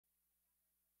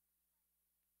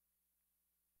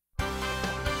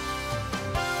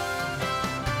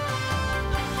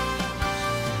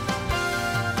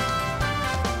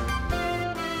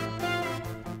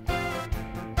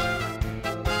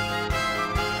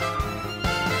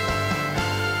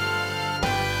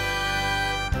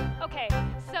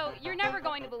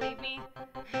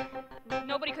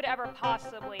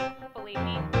possibly believe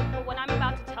me, but what I'm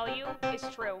about to tell you is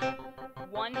true.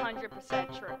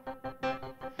 100% true.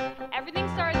 Everything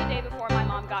started the day before my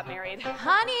mom got married.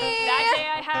 Honey! That day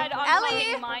I had on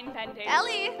Ellie! mind-bending.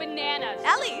 Ellie! Bananas.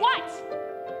 Ellie! What?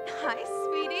 Hi,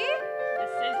 sweetie.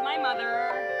 This is my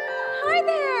mother. Hi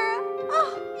there.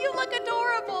 Oh, you look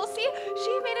adorable. See,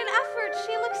 she made an effort.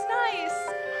 She looks nice.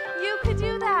 You could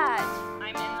do that.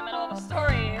 I'm in the middle of a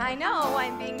story. I know,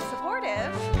 I'm being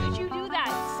supportive. Could you do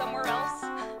that somewhere else?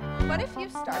 What if you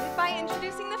started by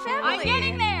introducing the family? I'm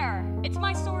getting there. It's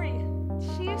my story.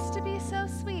 She used to be so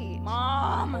sweet.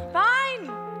 Mom. Fine.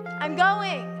 I'm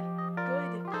going.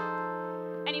 Good.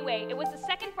 Anyway, it was the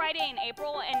second Friday in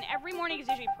April, and every morning is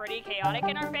usually pretty chaotic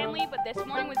in our family, but this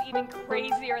morning was even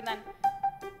crazier than...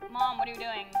 Mom, what are you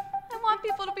doing? I want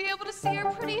people to be able to see her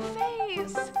pretty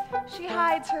face. She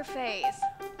hides her face.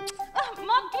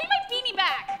 Mom, give me my beanie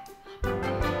back!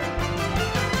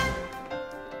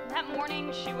 That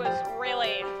morning, she was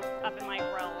really up in my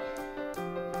grill.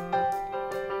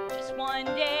 Just one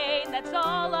day, that's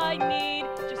all I need.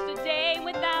 Just a day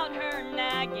without her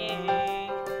nagging.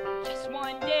 Just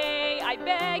one day, I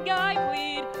beg, I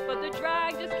plead, but the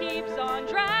drag just keeps on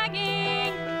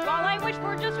dragging. While I wish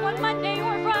for just one Monday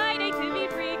or Friday to be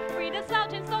free, free to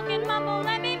slouch and sulk and mumble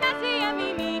and be messy and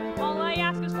be me. All I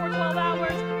ask is for 12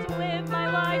 hours to live my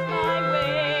life my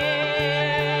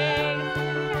way.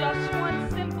 Just one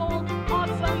simple,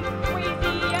 awesome,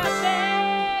 crazy,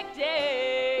 epic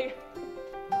day.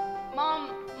 Mom,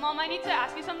 I need to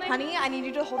ask you something. Honey, I need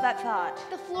you to hold that thought.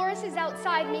 The florist is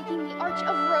outside making the arch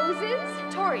of roses.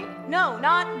 Tori, no,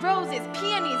 not roses,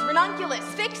 peonies, ranunculus.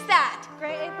 Fix that.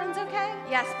 Gray apron's okay?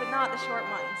 Yes, but not the short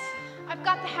ones. I've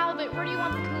got the halibut. Where do you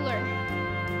want the cooler?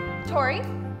 Tori,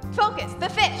 focus, the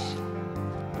fish.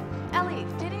 Ellie,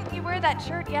 didn't you wear that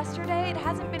shirt yesterday? It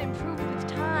hasn't been improved with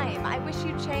time. I wish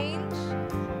you'd change.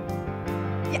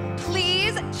 Yeah,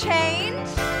 please change.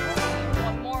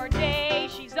 One more day,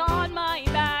 she's on my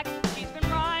back. She's been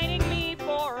riding me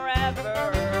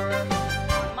forever.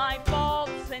 On my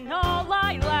faults and all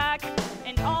I lack,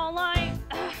 and all I,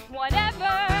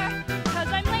 whatever. Cause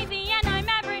I'm lazy and I'm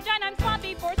average and I'm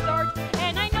sloppy for starts.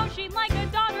 And I know she'd like a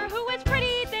daughter who is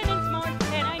pretty, thin and smart.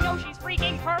 And I know she's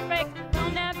freaking perfect. I'll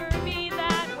never be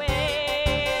that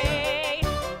way.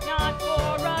 Not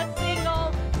for a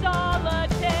single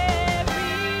solitary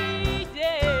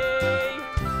day.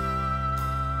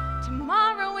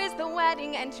 Tomorrow is the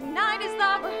wedding and tonight is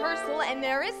the rehearsal, and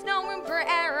there is no room for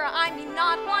error, I mean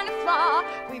not one flaw.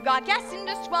 We've got guests in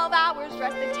just 12 hours,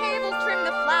 dress the tables, trim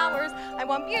the flowers. I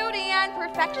want beauty and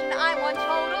perfection, I want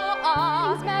total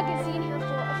awe. News magazine here for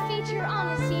a feature on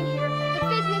the scene here. The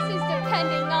business is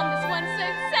depending on this one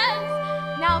success.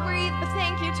 Now breathe, but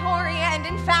thank you, Tori, and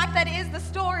in fact that is the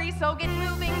story. So get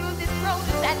moving, move this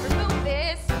produce and remove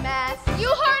this mess. You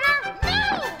heard her?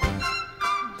 Move!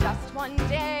 Just one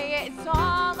day, it's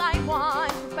all I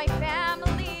want. My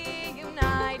family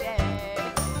united.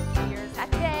 Here's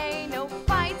that day, no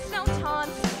fights, no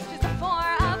taunts. Just the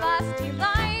four of us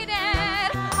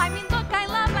delighted. I mean, look, I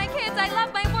love my kids, I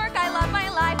love my work, I love my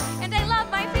life, and I love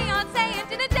my fiancé.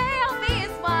 And in a day, I'll be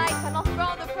his wife, and I'll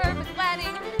throw the perfect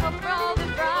wedding. I'll throw the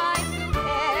bride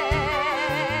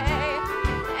bouquet,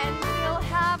 and we'll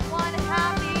have one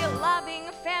happy, loving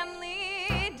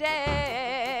family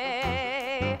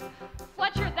day.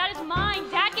 Fletcher, that is mine.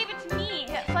 Dad gave it to me.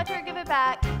 Yeah, Fletcher, give it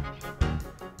back.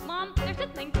 Mom, there's a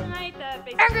thing tonight that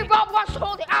basically... Angry Bob wants to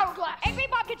hold the hourglass. Angry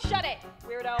Bob can shut it,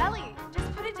 weirdo. Ellie,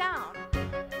 just put it down.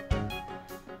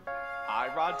 I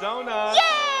brought donuts.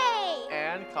 Yay!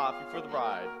 And coffee for the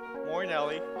bride. Morning,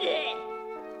 Ellie. Yeah.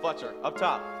 Fletcher, up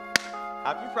top.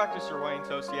 Have you practiced your Wayne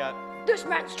toast yet? This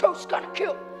man's toast's gonna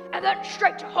kill, and then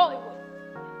straight to Hollywood.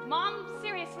 Mom,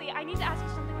 seriously, I need to ask you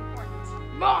something important.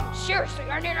 Mom, seriously,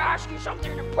 I need to ask you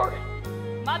something important.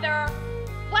 Mother,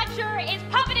 Fletcher is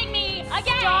puppeting me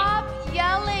again. Stop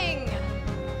yelling.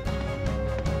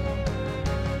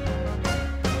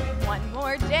 One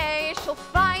more day, she'll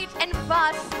fight and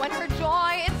fuss when her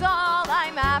joy is all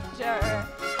I'm after.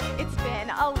 It's been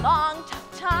a long,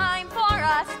 tough time for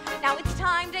us. Now it's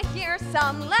time to hear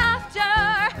some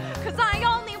laughter. Cause I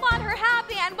only want her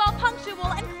happy and well punctual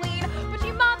and clean. But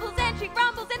she mumbles and she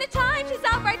grumbles, and at times she's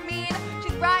outright mean.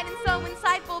 She's bright and so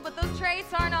insightful, but those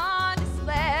traits aren't on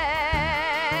display.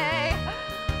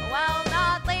 Well,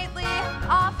 not lately,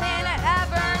 often,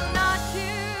 ever, not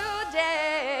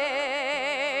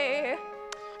today.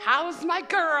 How's my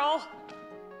girl?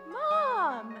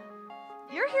 Mom,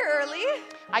 you're here early.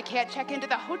 I can't check into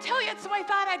the hotel yet, so I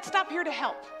thought I'd stop here to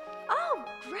help. Oh,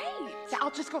 great. So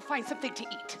I'll just go find something to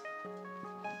eat.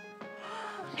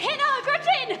 Hannah,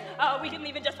 Gretchen! We can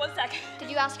leave in just 1 sec. Did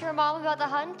you ask your mom about the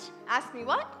hunt? Ask me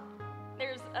what?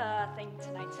 There's a thing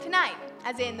tonight. Tonight,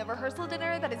 as in the rehearsal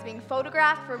dinner that is being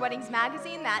photographed for Weddings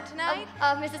Magazine, that tonight?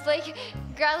 Mrs. Blake,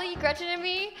 Grally, Gretchen, and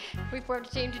me, we formed a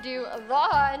team to do the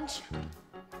hunt.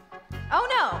 Oh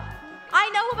no, I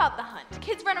know about the hunt.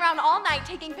 Kids run around all night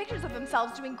taking pictures of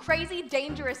themselves doing crazy,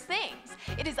 dangerous things.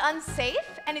 It is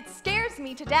unsafe and it scares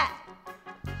me to death.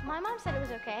 My mom said it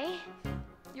was okay.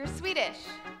 You're Swedish.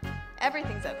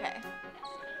 Everything's okay.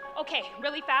 Okay,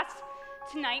 really fast.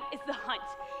 Tonight is the hunt.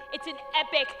 It's an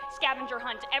epic scavenger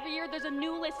hunt. Every year there's a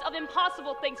new list of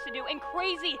impossible things to do and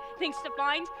crazy things to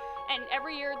find. And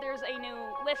every year there's a new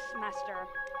list master.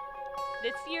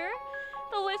 This year,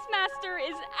 the list master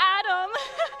is Adam.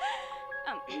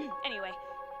 Anyway,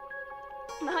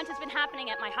 the hunt has been happening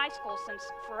at my high school since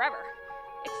forever.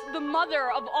 It's the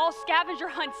mother of all scavenger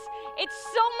hunts. It's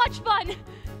so much fun.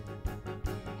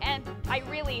 And I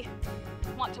really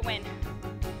want to win.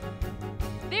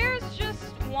 There's just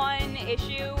one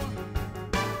issue.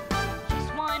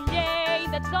 Just one day,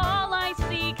 that's all I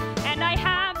seek. And I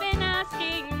have been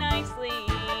asking nicely.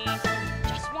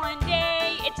 Just one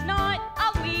day, it's not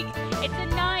a week. It's a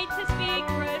night to speak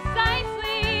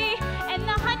precisely. And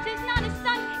the hunt is not a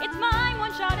stunt, it's my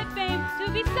one shot at fame.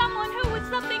 To be someone who is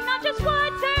something, not just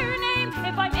what's her name.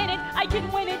 If I'm in it, I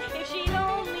can win it. If she'd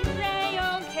only say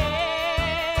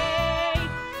okay.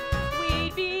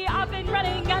 We'd be up and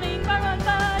running, gunning for a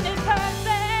fun and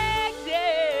perfect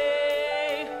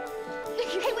day.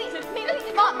 Hey, wait,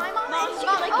 Mom, my mom. Mom,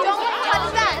 Like, don't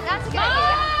touch that. That's a good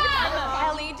idea.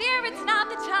 Ellie, dear, it's not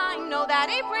the time. No, that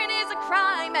apron is a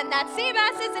crime, and that sea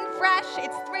bass isn't fresh.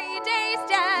 It's 3 days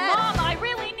dead. Mom, I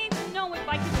really need to know if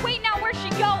I can wait now. Where'd she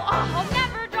go? Oh, I'll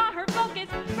never draw her focus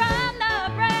from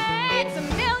the break. It's a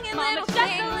million Mom, little it's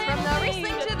just a things, little from the thing,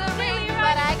 Riesling to just the a ring, silly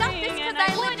but I got thing, this and because I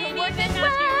I live to wouldn't work this even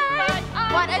ask you, way. but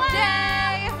I What a would.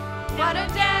 day! What a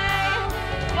day!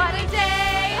 What a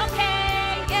day!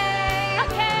 Okay, Yay!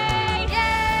 okay,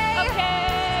 Yay!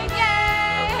 okay,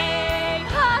 Yay! okay.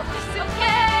 Oh, this is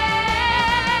okay.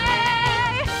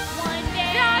 One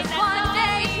day, Just that's one all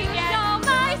day we to get. show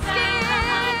my One skills.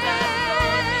 day,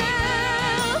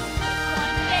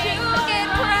 To get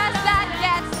press that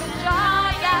gets the job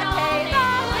that pays the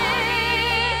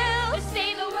bills. to say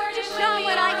the word To show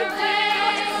what I can do,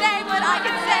 to say what I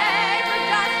can say for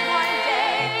just one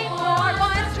day. For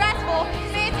one stressful,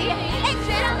 busy,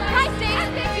 anxious, high stakes,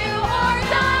 do or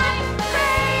die,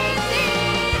 crazy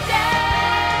day.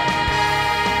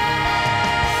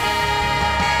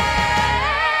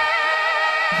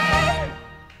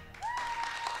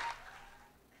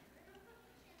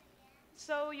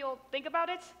 So you'll think about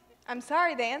it? I'm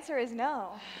sorry, the answer is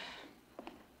no.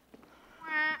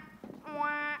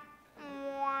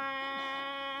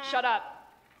 Shut up.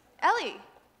 Ellie,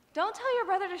 don't tell your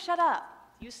brother to shut up.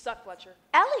 You suck, Fletcher.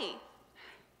 Ellie!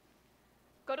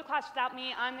 Go to class without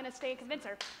me. I'm gonna stay and convince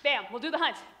her. Bam, we'll do the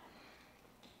hunt.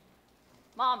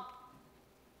 Mom.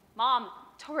 Mom.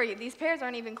 Tori, these pears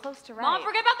aren't even close to right. Mom,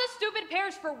 forget about the stupid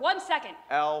pears for 1 second.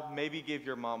 Elle, maybe give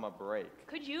your mom a break.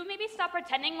 Could you maybe stop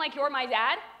pretending like you're my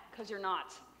dad? Because you're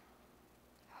not.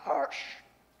 Harsh.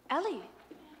 Ellie,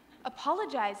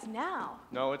 apologize now.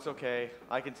 No, it's okay.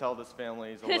 I can tell this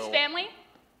family is a This little... family?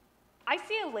 I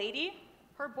see a lady,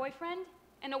 her boyfriend,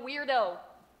 and a weirdo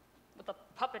with a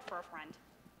puppet for a friend.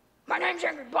 My name's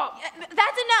Angry Bob. That's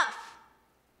enough!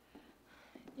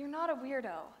 You're not a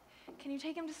weirdo. Can you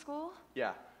take him to school?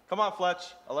 Yeah. Come on,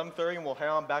 Fletch. 11:30 and we'll head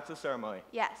on back to the ceremony.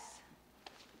 Yes.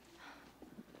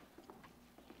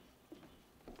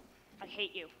 I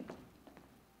hate you.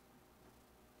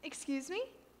 Excuse me?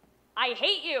 I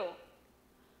hate you.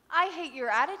 I hate your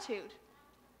attitude.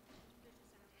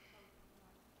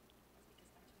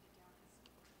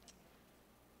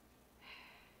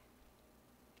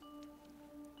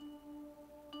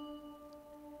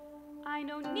 I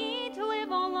don't need to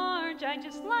live all large. I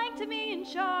just like to be in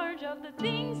charge of the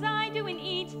things I do and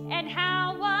eat and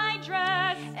how I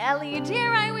dress. Ellie,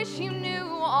 dear, I wish you knew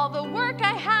all the work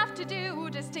I have to do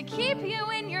just to keep you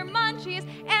in your munchies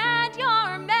and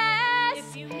your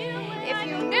mess. If you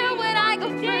knew what I go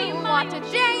through, walked a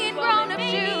day in grown-up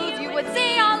shoes, you would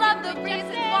see all of the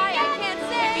reasons why I can't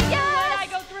say what I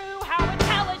yes. go through, how it's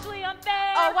hellishly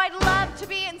unfair. Oh, I'd love to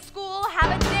be in school,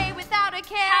 have a day without a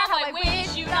care. How I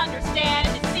wish you'd understand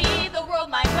and see the world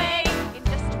my way. In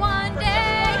just one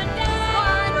day, one day,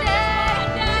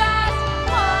 just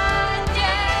one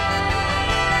day.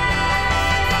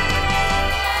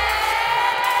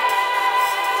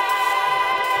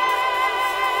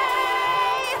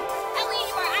 Ellie,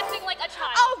 you are acting like a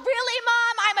child. Oh, really,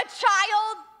 Mom? I'm a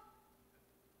child?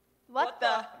 What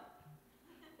the?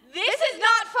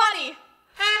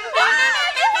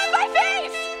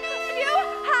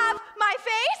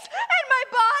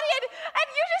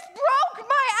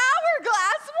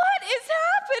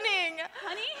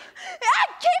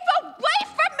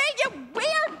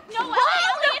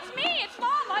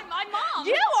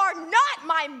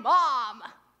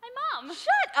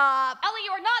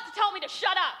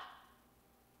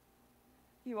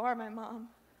 You are my mom.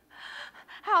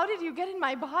 How did you get in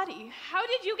my body? How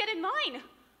did you get in mine?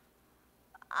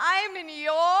 I'm in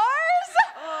yours?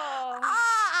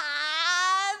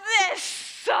 This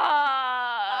sucks.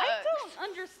 I don't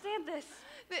understand this.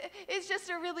 It's just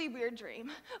a really weird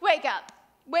dream. Wake up.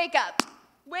 Wake up.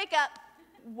 Wake up.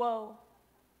 Whoa.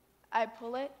 I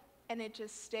pull it, and it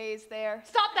just stays there.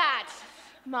 Stop that!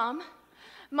 Mom,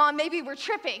 maybe we're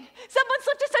tripping. Someone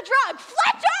slipped us a drug.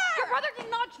 Fletcher! Your brother did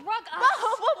not drug us.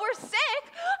 Oh, well, we're sick.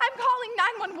 I'm calling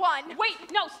 911.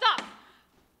 Wait, no, stop.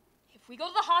 If we go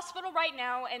to the hospital right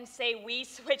now and say we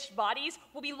switched bodies,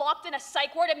 we'll be locked in a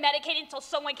psych ward and medicated until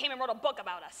someone came and wrote a book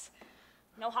about us.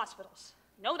 No hospitals,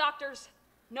 no doctors,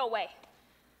 no way.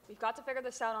 We've got to figure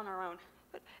this out on our own.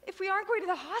 But if we aren't going to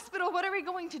the hospital, what are we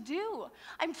going to do?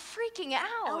 I'm freaking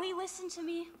out. Ellie, listen to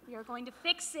me. We are going to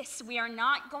fix this. We are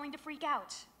not going to freak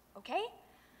out, okay?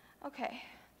 Okay.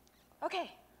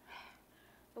 Okay.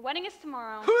 The wedding is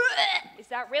tomorrow. Is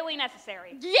that really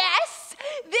necessary? Yes!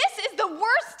 This is the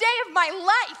worst day of my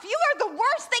life. You are the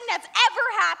worst thing that's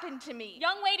ever happened to me.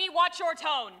 Young lady, watch your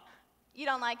tone. You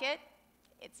don't like it?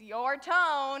 It's your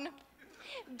tone.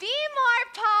 Be more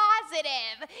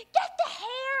positive. Get the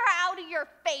hair out of your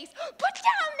face. Put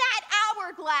down that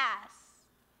hourglass.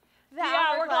 The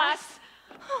hourglass.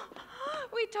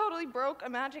 We totally broke a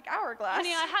magic hourglass.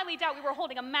 Honey, I highly doubt we were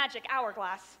holding a magic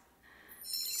hourglass.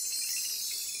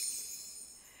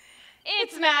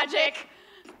 It's magic.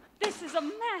 This is a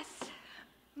mess.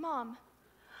 Mom,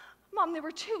 there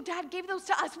were two. Dad gave those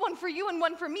to us, one for you and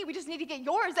one for me. We just need to get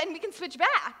yours and we can switch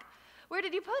back. Where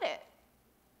did you put it?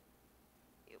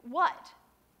 What?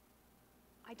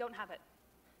 I don't have it.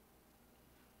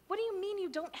 What do you mean you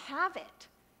don't have it?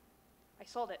 I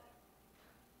sold it.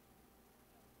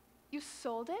 You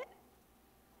sold it?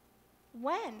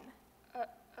 When?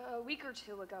 A week or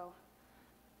two ago.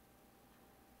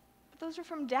 But those are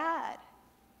from Dad.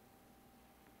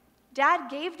 Dad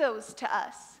gave those to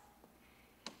us.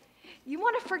 You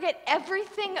want to forget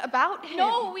everything about him?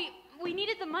 No, we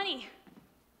needed the money.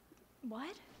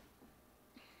 What?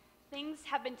 Things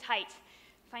have been tight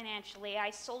financially. I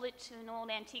sold it to an old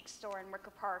antique store in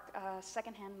Wicker Park,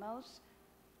 secondhand Moe's.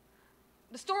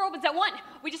 The store opens at 1.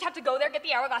 We just have to go there, get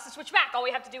the hourglass, and switch back. All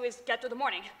we have to do is get through the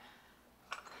morning.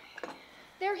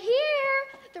 They're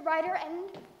here! The writer and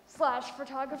 /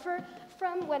 photographer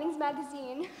from Weddings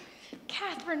Magazine.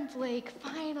 Catherine Blake,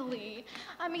 finally.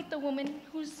 I meet the woman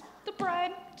who's the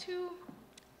bride to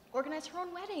organize her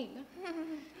own wedding.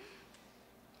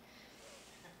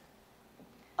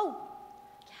 Oh,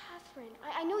 Catherine,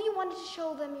 I know you wanted to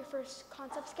show them your first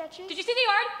concept sketches. Did you see the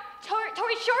yard?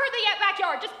 Tori, show her the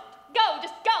backyard. Just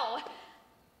go.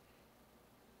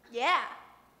 Yeah.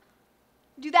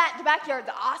 Do that in the backyard's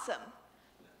awesome.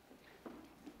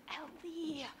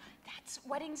 Ellie, that's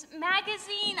Weddings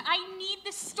Magazine. I need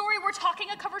this story. We're talking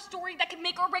a cover story that can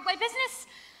make or break my business.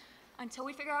 Until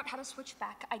we figure out how to switch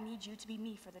back, I need you to be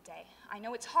me for the day. I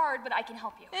know it's hard, but I can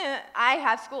help you. I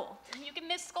have school. You can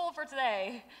miss school for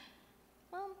today.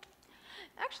 Well,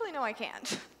 actually, no, I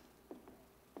can't.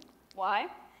 Why?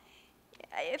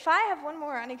 If I have one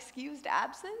more unexcused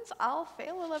absence, I'll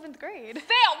fail 11th grade.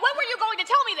 Fail? When were you going to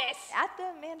tell me this? At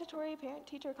the mandatory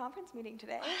parent-teacher conference meeting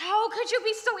today. How could you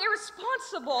be so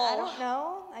irresponsible? I don't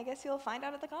know. I guess you'll find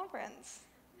out at the conference.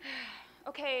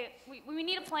 Okay, we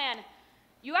need a plan.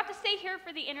 You have to stay here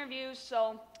for the interviews,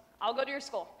 so I'll go to your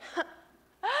school.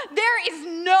 There is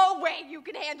no way you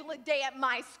can handle a day at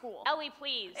my school. Ellie,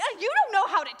 please. You don't know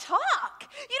how to talk.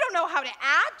 You don't know how to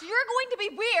act. You're going to be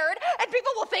weird, and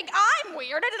people will think I'm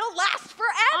weird, and it'll last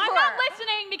forever. I'm not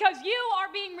listening because you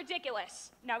are being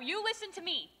ridiculous. Now, you listen to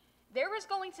me. There is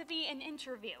going to be an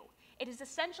interview. It is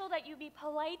essential that you be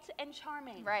polite and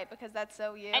charming. Right, because that's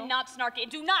so you. And not snarky.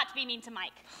 And do not be mean to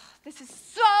Mike. This is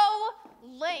so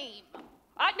lame.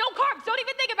 No carbs. Don't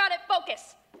even think about it.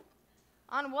 Focus.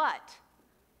 On what?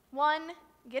 1,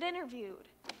 get interviewed.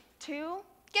 2,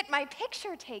 get my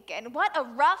picture taken. What a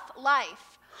rough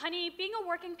life. Honey, being a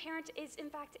working parent is, in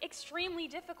fact, extremely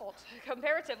difficult.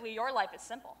 Comparatively, your life is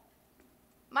simple.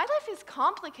 My life is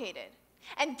complicated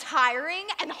and tiring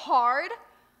and hard.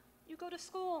 You go to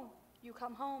school. You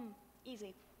come home.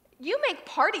 Easy. You make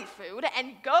party food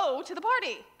and go to the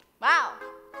party. Wow.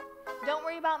 Don't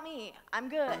worry about me. I'm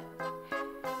good.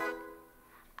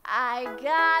 I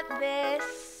got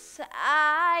this.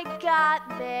 I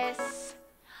got this.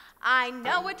 I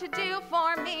know what to do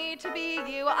for me to be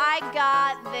you. I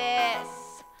got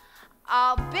this.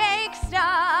 I'll bake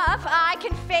stuff. I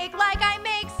can fake like I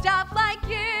make stuff like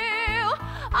you.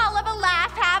 I'll have a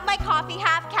laugh, have my coffee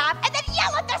half-calf, and then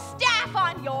yell at the staff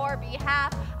on your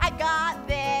behalf. I got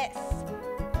this.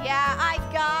 Yeah, I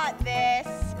got this.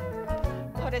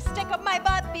 Put a stick up my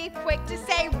butt, be quick to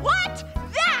say, what?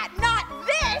 That, not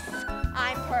this!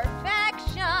 I'm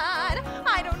perfection.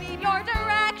 I don't need your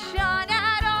direction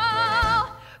at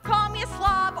all. Call me a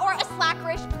slob or a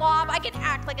slackerish blob. I can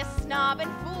act like a snob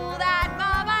and fool that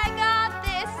mob. I got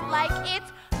this like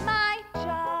it's my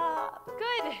job.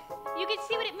 Good. You can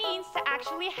see what it means to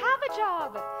actually have a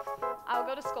job. I'll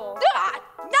go to school.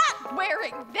 Not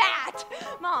wearing that!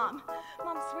 Mom,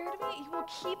 swear to me you will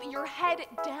keep your head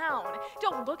down.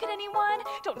 Don't look at anyone,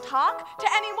 don't talk to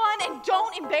anyone, and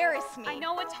don't embarrass me. I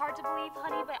know it's hard to believe,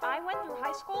 honey, but I went through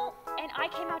high school and I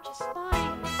came out just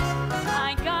fine.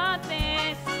 I got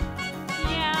this.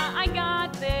 Yeah, I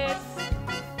got this.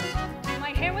 Do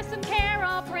my hair with some care,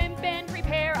 I'll primp and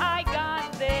prepare. I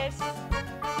got this.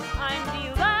 I'm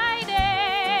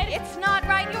delighted. It's not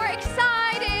right, you're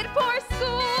excited for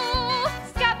school.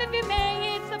 Scab if you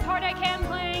may, it's the part I can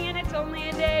play, and it's only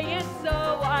a day, and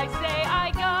so I say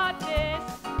I got this.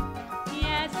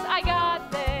 Yes, I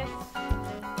got this.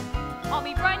 I'll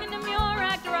be bright in the mirror,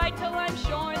 act right till I'm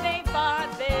sure they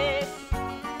bought this.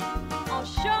 I'll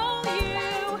show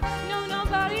you, no,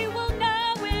 nobody will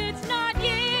know it's not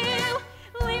you.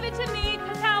 Leave it to me,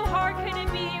 'cause how hard could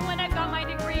it be when I've got my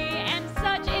degree and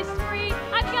such is free?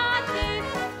 I've got this,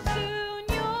 soon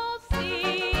you'll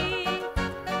see.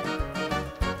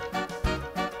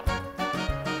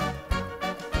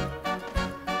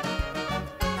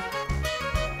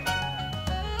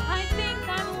 I think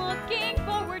I'm looking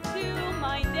forward to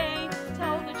my day, to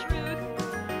tell the truth.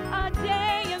 A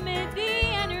day amid the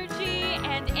energy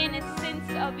and innocence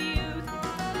of youth.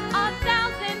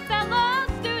 1,000 fellow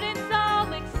students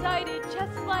all excited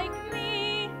just like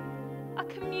me. A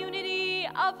community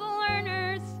of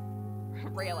learners.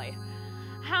 Really?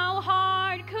 How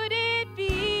hard could it be?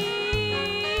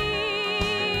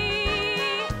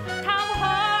 How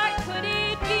hard could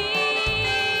it be?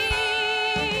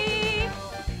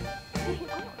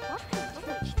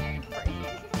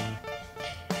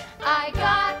 I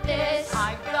got this.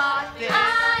 I got this.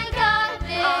 I got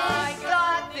this. I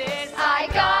got this. I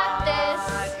got this.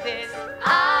 this.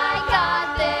 I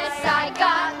got this. I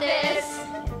got this.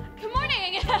 Good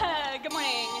morning. Good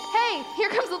morning. Hey, here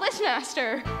comes the list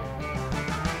master.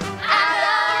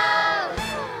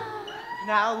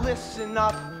 Now listen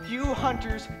up, you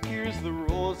hunters, here's the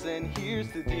rules and here's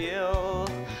the deal.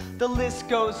 The list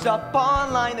goes up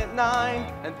online at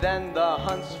 9, and then the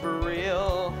hunt's for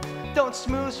real. Don't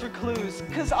smooze for clues,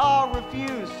 'cause I'll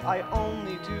refuse. I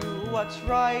only do what's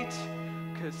right,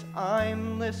 'cause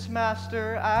I'm List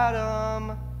Master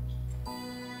Adam.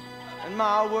 And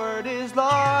my word is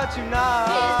law tonight.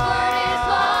 His word is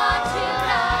law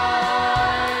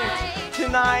tonight.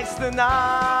 Tonight's the night.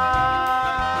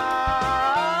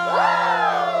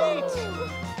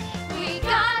 We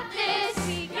got this.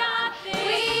 We got this.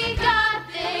 We got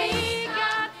this. We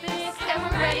got this. And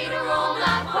we're ready to roll,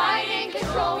 not quite in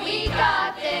control. We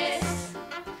got this.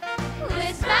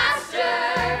 List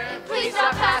master, please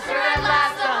stop faster. At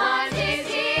last the hunt is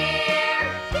here.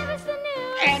 Give us the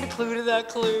news. And a clue to the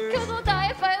clues. 'Cause we'll die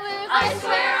if I lose. I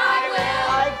swear I will.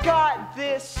 I got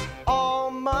this, all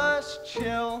must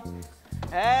chill.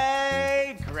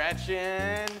 Hey,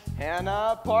 Gretchen,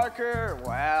 Hannah, Parker,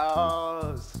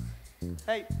 Wells.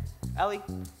 Hey, Ellie.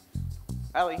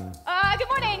 Ellie, Good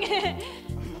morning.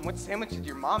 what sandwich did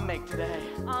your mom make today?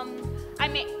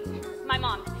 My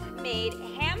mom made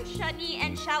ham, chutney,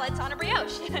 and shallots on a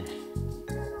brioche. Do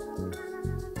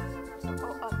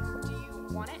you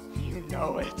want it? You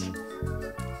know it.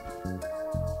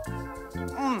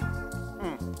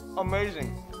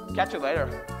 Amazing. Catch you later.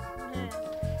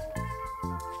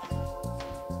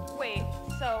 Wait,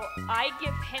 so I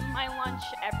give him my lunch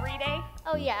every day?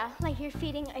 Oh yeah, like you're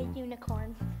feeding a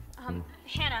unicorn.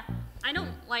 Hannah, I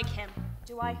don't like him,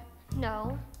 do I?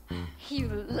 No. You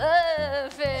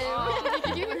love him.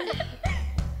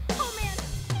 Oh man,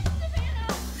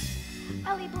 Savannah!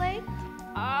 Ellie Blake,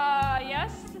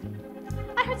 Yes?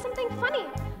 I heard something funny.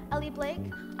 Ellie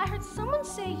Blake, I heard someone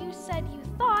say you said you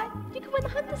thought you could win the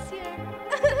hunt this year.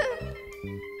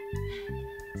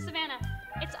 Savannah,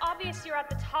 it's obvious you're at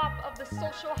the top of the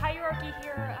social hierarchy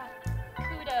here.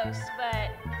 Kudos,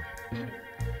 but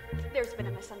there's been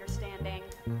a misunderstanding.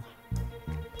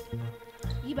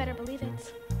 You better believe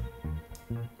it.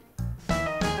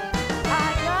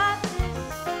 I got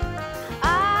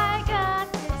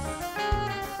this.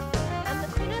 I'm the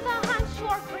queen of the hunt,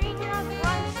 sure, bring your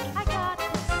lunch. I got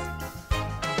this.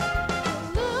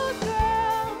 Lose,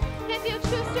 girl, if you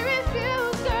choose to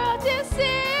refuse, girl,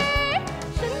 deceive.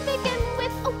 Shouldn't begin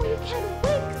with, oh, you can't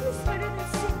wait, 'cause it's harder than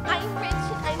sin. I'm rich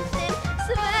and I'm thin,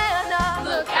 Savannah.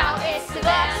 Look out, it's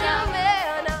Savannah.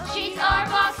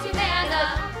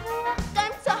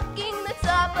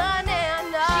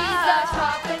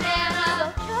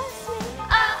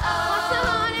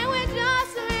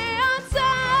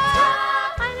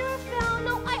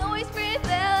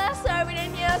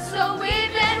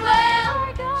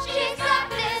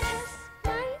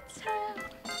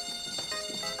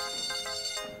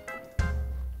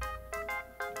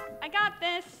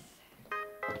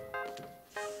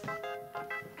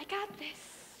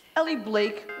 Ellie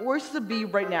Blake, where's the bee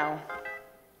right now?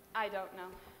 I don't know.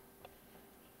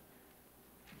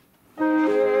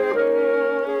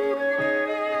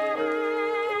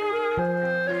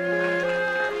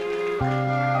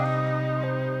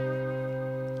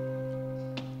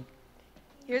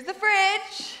 Here's the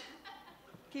fridge.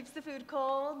 Keeps the food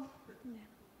cold.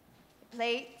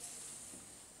 Plates,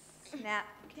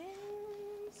 napkins,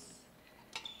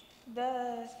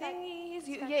 the thingies,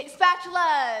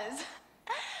 spatulas.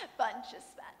 Bunch of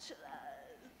spatulas.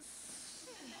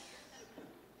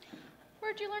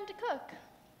 Where'd you learn to cook?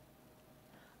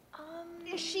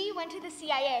 She went to the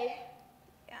CIA.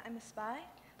 Yeah, I'm a spy.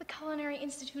 The Culinary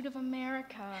Institute of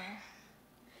America.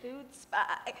 Food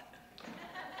spy.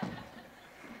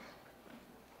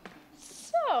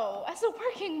 So, as a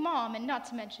working mom, and not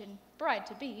to mention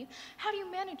bride-to-be, how do you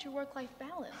manage your work-life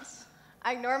balance?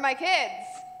 I ignore my kids.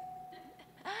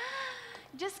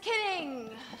 Just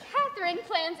kidding. Catherine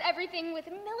plans everything with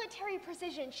military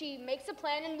precision. She makes a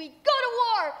plan and we go to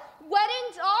war.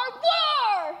 Weddings are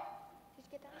war! Did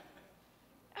you get that?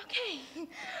 Okay.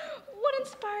 What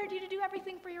inspired you to do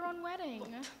everything for your own wedding?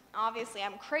 Obviously,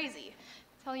 I'm crazy.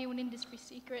 Tell you an industry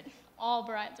secret. All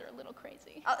brides are a little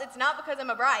crazy. Oh, it's not because I'm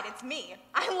a bride, it's me.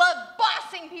 I love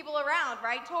bossing people around,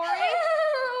 right, Tori?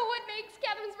 What makes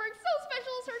Catherine's work so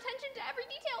special is her attention to every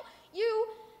detail. You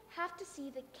have to see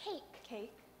the cake.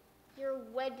 Cake? Your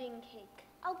wedding cake.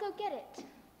 I'll go get it.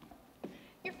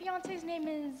 Your fiance's name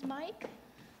is Mike?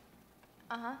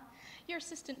 Uh-huh. Your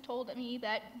assistant told me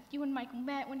that you and Mike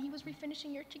met when he was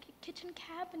refinishing your kitchen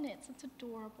cabinets. It's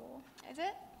adorable. Is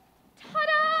it? Ta-da!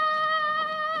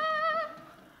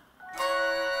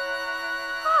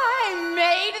 I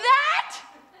made that!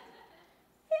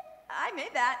 I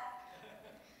made that.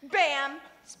 Bam!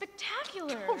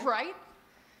 Spectacular. Right?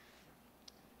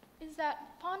 Is that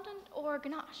fondant or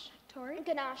ganache, Tori?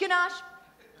 Ganache. Ganache.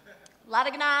 A lot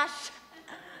of ganache.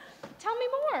 Tell me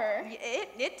more.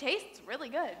 It tastes really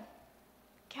good.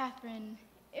 Catherine,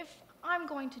 if I'm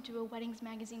going to do a weddings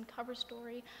magazine cover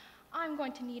story, I'm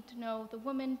going to need to know the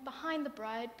woman behind the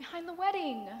bride, behind the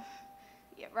wedding.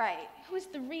 Yeah, right. Who's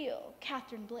the real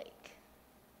Catherine Blake?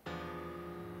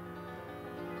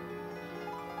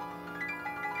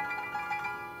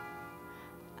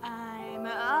 I'm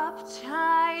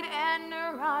uptight and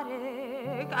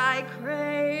neurotic. I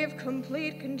crave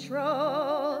complete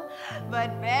control.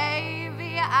 But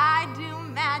baby, I do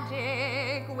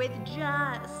magic with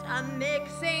just a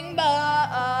mixing bowl.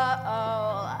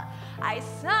 I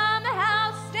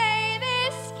somehow stay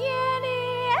this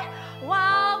skinny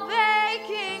while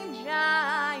baking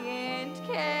giant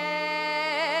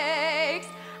cakes.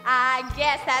 I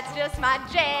guess that's just my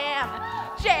jam.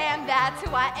 Jam, that's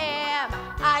who I am.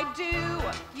 I do,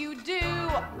 you do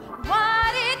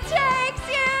what it takes.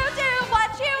 You do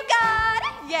what you got.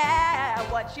 Yeah,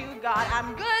 what you got.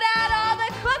 I'm good at all the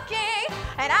cooking,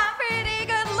 and I'm pretty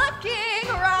good looking,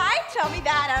 right? Tell me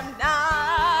that I'm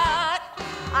not.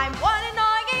 I'm one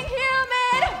annoying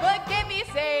human, but give me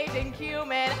sage and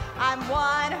cumin. I'm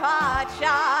one hot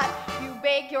shot. You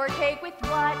bake your cake with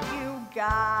what you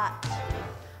got.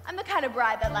 I'm the kind of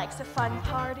bride that likes a fun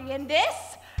party, and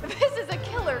this is a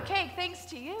killer cake thanks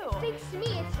to you. Thanks to me,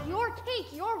 it's your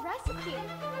cake, your recipe.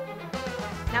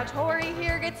 Now Tori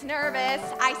here gets nervous.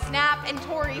 I snap and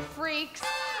Tori freaks.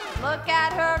 Look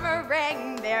at her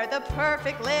meringue, they're the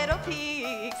perfect little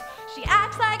peaks. She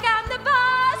acts like I'm the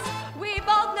boss. We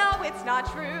both know it's not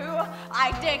true.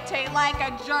 I dictate like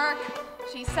a jerk.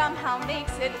 She somehow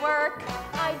makes it work.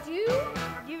 I do?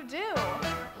 You do.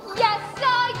 Yes,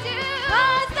 I do!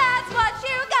 'Cause that's what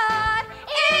you got.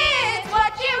 It's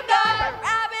what you got.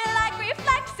 Rabbit-like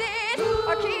reflexes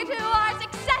are key to our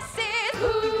successes.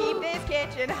 You keep this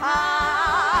kitchen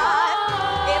hot.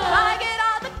 If I get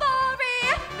all the glory,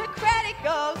 the credit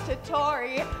goes to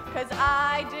Tori. 'Cause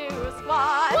I do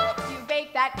squat. What? You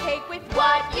bake that cake with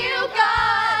what you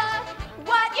got.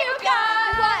 What you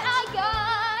got. What I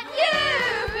got.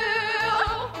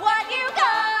 What you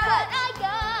got. What I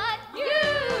got.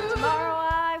 Tomorrow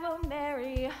I will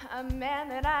marry a man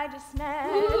that I just met.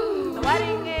 The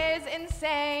wedding is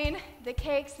insane. The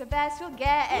cake's the best you'll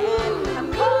get.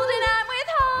 I'm cold and I'm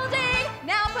withholding.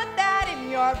 Now put that in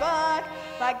your book.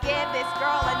 But give this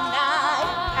girl a knife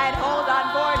and hold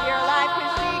on for dear life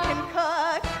 'cause she can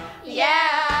cook.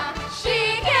 Yeah, she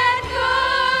can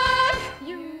cook.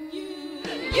 You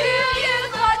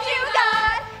use what you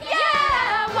got.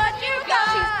 Yeah, what you got.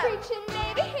 She's preaching,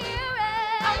 baby, hear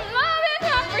it. I'm loving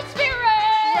her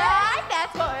spirit. Right,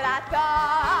 that's what I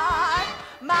thought.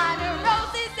 My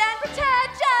neurosis and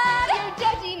pretension. You're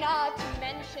judgy, not to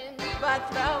mention. But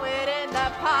throw it in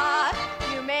the pot.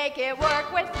 You make it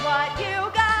work with what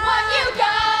you got. What you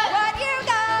got? What you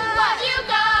got? What you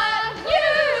got? You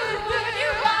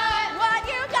got. What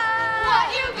you got? What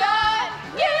you got?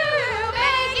 You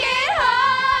make it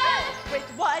hot. With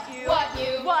what you What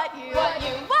you got?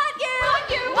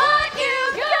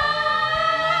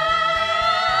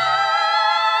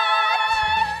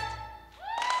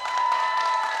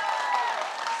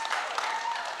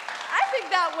 I think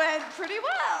that went pretty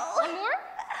well. One more?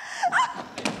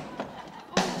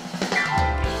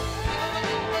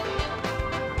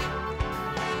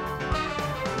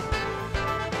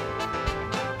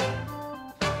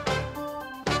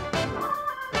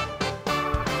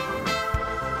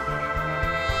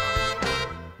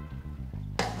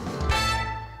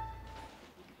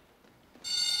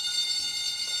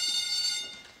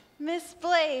 Miss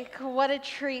Blake, what a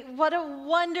treat. What a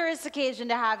wondrous occasion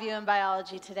to have you in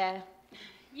biology today.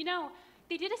 You know,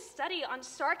 they did a study on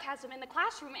sarcasm in the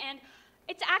classroom, and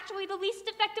it's actually the least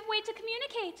effective way to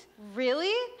communicate.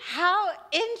 Really? How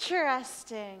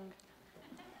interesting.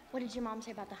 What did your mom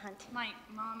say about the hunt? My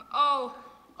mom,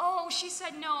 she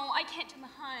said no, I can't do the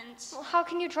hunt. Well, how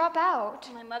can you drop out?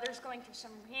 My mother's going through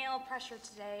some real pressure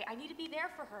today. I need to be there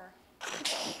for her.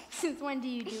 Since when do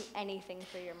you do anything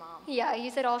for your mom? Yeah, you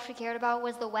said all she cared about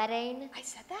was the wedding. I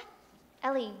said that?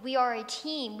 Ellie, we are a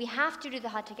team. We have to do the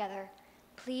hunt together.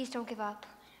 Please don't give up.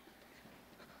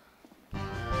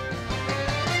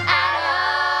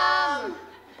 Adam!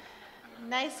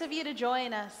 Nice of you to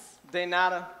join us. De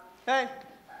nada. Hey,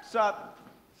 sup?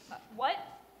 What?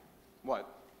 What?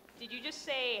 Did you just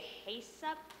say, hey,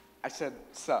 sup? I said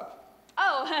sup.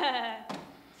 Oh,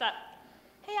 sup.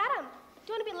 Hey, Adam,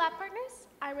 do you want to be lab partners?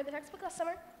 I read the textbook last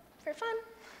summer for fun.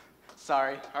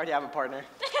 Sorry, I already have a partner.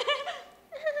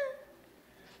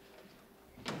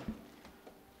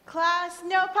 Class,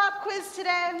 no pop quiz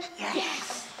today.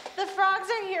 Yes. The frogs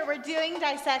are here. We're doing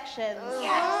dissections.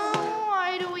 Oh,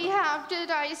 why do we have to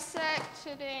dissect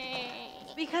today?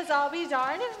 Because I'll be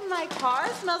darned if my car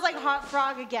smells like hot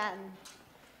frog again.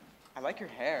 I like your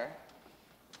hair.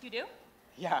 You do?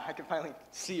 Yeah, I can finally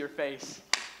see your face.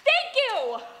 Thank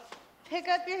you! Pick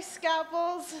up your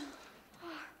scalpels.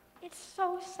 It's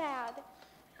so sad.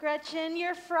 Gretchen,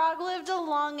 your frog lived a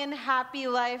long and happy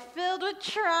life filled with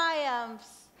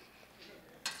triumphs.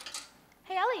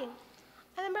 Hey, Ellie,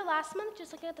 I remember last month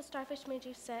just looking at the starfish made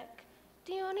you sick.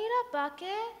 Do you need a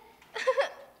bucket?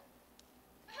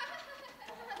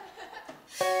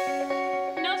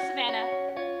 No, Savannah.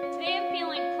 Today I'm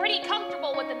feeling pretty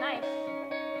comfortable with the knife.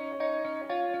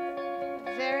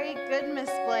 Very good, Miss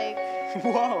Blake.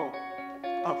 Whoa.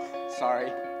 Oh,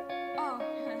 sorry. Oh,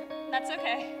 that's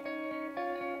okay.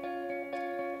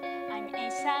 I'm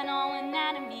ace at all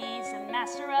anatomies, a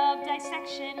master of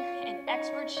dissection, an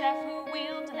expert chef who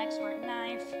wields an expert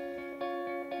knife.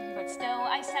 But still,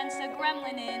 I sense a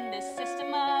gremlin in this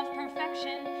system of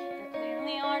perfection. There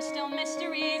clearly are still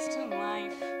mysteries to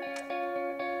life.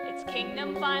 It's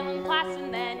kingdom, phylum, class,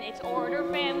 and then it's order,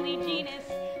 family, genus.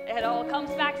 It all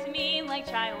comes back to me like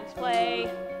child's play.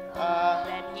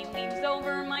 Then he leans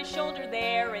over my shoulder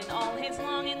there in all his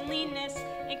long and leanness.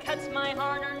 It cuts my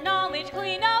hard-earned knowledge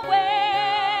clean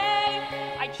away.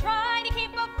 I try to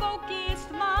keep a focused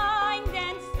mind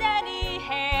and steady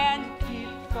hand. Keep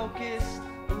focused,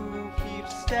 ooh, keep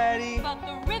steady. But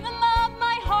the rhythm of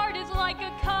my heart is like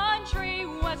a country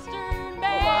western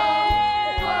band.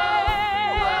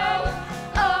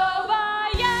 Oh,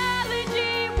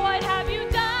 biology, what have you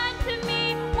done to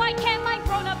me? Why can't my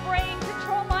grown-up brain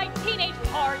control my teenage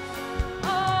parts?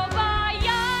 Oh,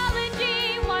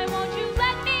 biology, why won't you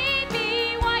let me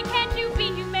be? Why can't you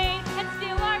be humane and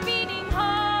steal our beating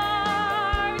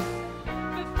hearts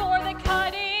before the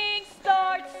cutting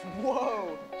starts?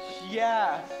 Whoa,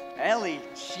 yeah. Ellie,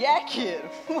 check it.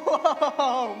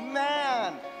 Whoa,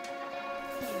 man.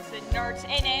 He's inert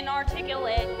and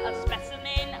inarticulate, a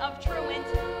specimen of truant.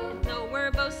 And though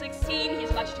we're both 16,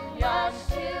 he's much too young.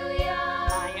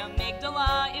 My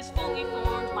amygdala is fully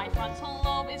formed, my frontal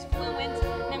lobe is fluent,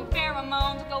 and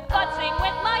pheromones go futzing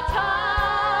with my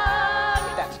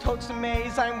tongue. That's totes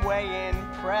amaze, I'm way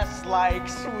impressed, like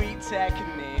sweet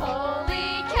technique.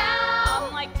 Holy cow!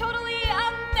 I'm like totally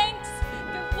thanks.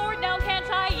 They're floored now, can't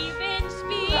I even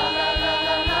speak?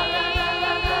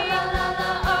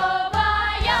 Oh,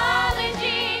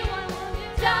 biology, what have you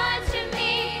done to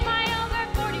me? My over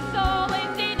 40 soul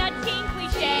is in a teen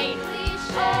cliche.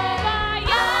 Oh,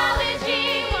 biology,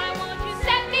 why won't you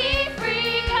set me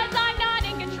free? 'Cause I'm not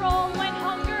in control when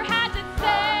hunger has its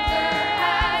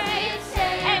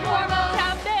say. And hormones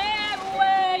have their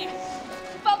way.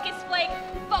 Focus, Blake,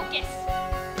 focus.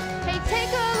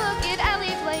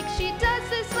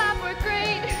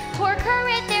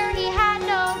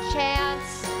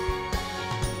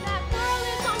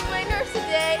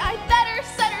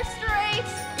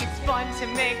 to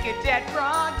make a dead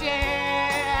frog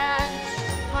dance.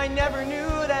 I never knew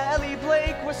that Ellie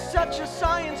Blake was such a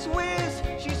science whiz.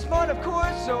 She's smart, of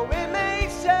course, so it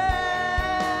makes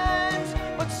sense.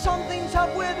 But something's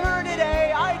up with her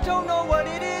today. I don't know what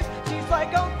it is. She's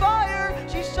like on fire.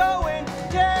 She's so intense.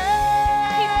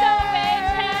 He's so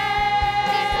intense.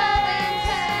 He's so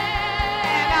intense.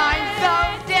 And I'm so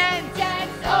dense.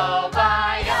 Oh,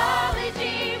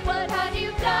 biology, what have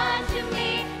you done to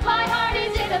me? My heart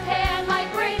is in a pan, my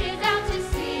brain is out to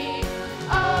sea.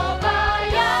 Oh,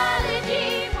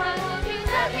 biology, why won't you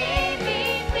let me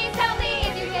be? Please help me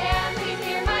if you can, please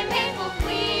hear my painful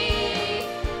plea.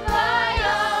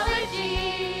 Biology,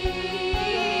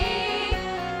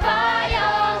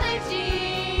 biology,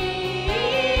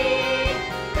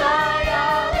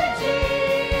 biology.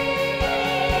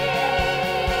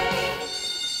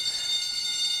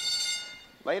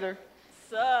 Later.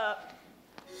 Sup?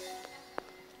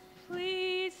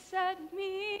 Please set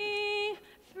me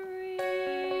free.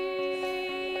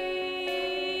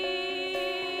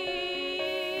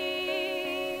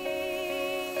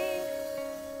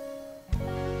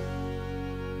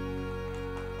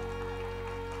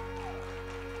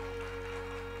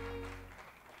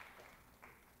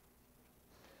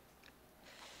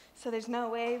 So there's no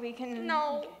way we can...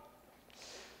 No.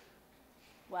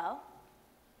 Well,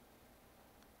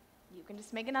 you can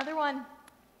just make another one.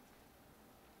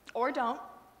 Or don't.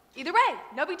 Either way,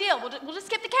 no big deal. We'll just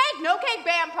skip the cake. No cake,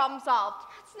 bam, problem solved.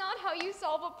 That's not how you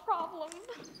solve a problem.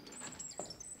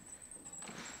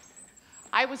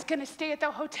 I was gonna stay at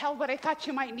the hotel, but I thought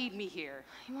you might need me here.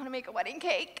 You want to make a wedding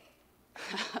cake?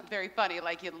 Very funny,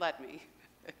 like you'd let me.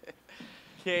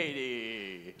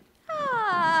 Katie.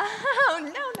 Oh,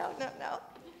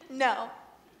 no.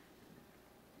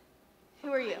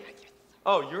 Who are you?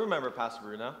 Oh, you remember Pastor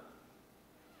Bruno?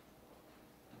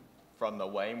 From the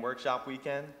wedding workshop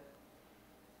weekend?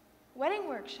 Wedding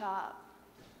workshop.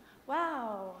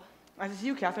 Wow. This is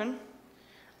you, Catherine.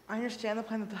 I understand the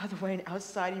plan to have the wedding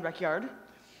outside in your backyard.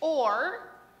 Or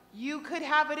you could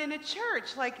have it in a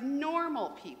church like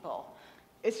normal people.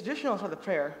 It's traditional outside the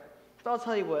prayer, but I'll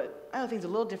tell you what, I do things a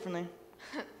little differently.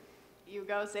 You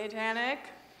go satanic?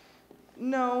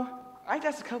 No, I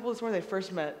asked a couple this where they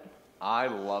first met. I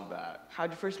love that.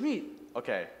 How'd you first meet?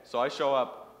 Okay, so I show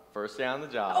up first day on the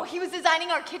job. Oh, he was designing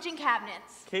our kitchen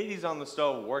cabinets. Katie's on the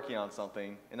stove working on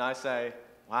something, and I say,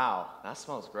 wow, that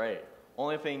smells great.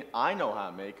 Only thing I know how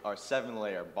to make are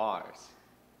 7-layer bars.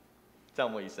 Tell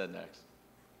me what you said next.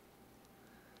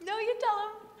 No, you tell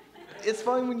him. It's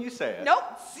funny when you say it.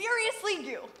 Nope, seriously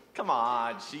you. Come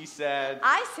on, she said.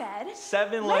 I said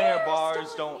 7-layer layers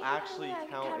bars don't don't even actually count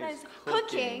count as as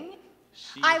cooking. cooking.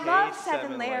 She I love hates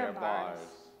 7-layer bars.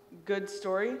 Good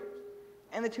story.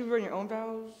 And the two were in your own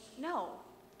vows? No.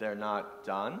 They're not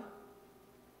done?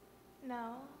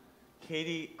 No.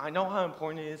 Katie, I know how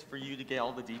important it is for you to get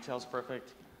all the details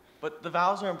perfect, but the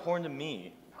vows are important to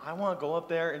me. I want to go up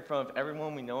there in front of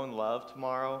everyone we know and love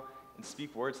tomorrow and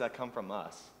speak words that come from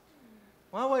us.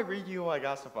 Why don't I read you what I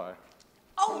got so far?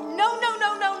 Oh, no,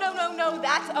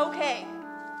 that's okay.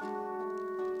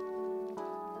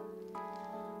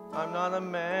 I'm not a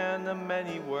man of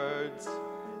many words,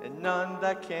 and none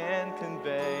that can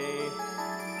convey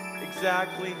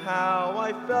exactly how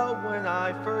I felt when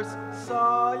I first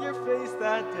saw your face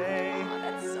that day. Oh,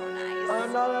 that's so nice.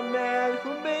 I'm not a man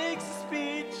who makes a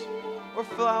speech or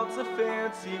flouts a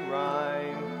fancy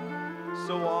rhyme.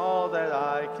 So all that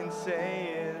I can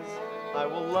say is, I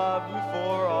will love you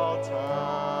for all Oh,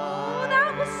 time.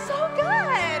 that was so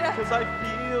good. Cause I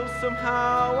feel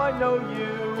somehow I know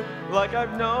you like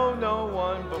I've known no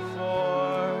one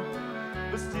before.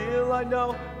 But still I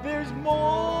know there's more.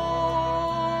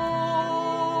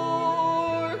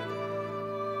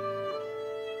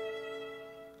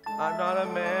 I'm not a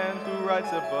man who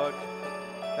writes a book.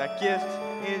 That gift,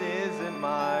 it isn't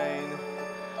mine.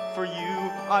 For you,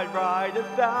 I'd write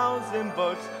 1,000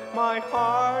 books, my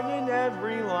heart in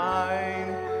every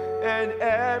line. And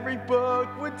every book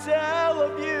would tell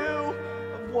of you,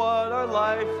 of what our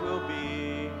life will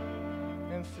be.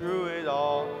 And through it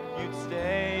all, you'd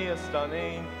stay a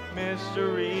stunning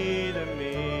mystery to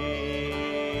me.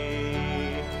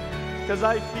 Cause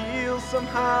I feel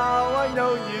somehow I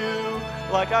know you,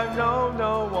 like I've known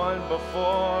no one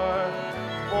before.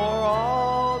 For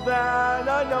all that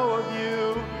I know of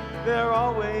you, there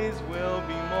always will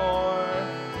be more.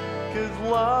 Cause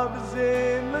love is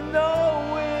in the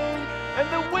knowing and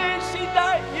the wishing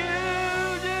that you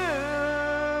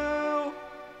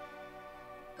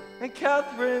do. And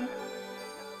Catherine,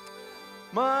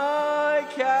 my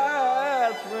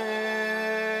Catherine,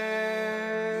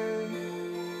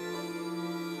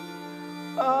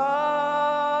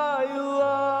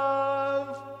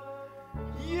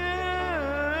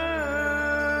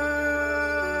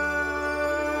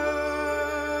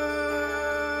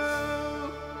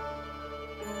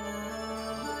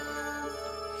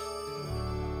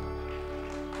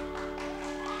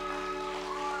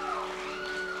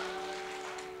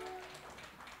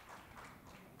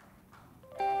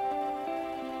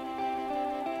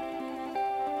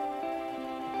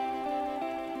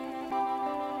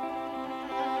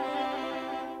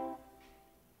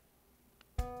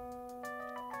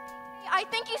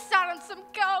 think you sat on some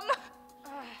gum.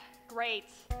 Great.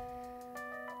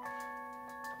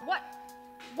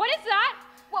 What is that?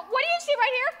 What do you see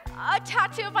right here? A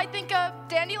tattoo of, I think, a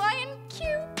dandelion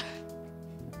cube.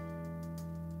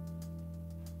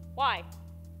 Why?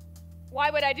 Why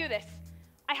would I do this?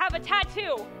 I have a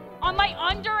tattoo on my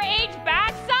underage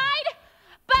backside?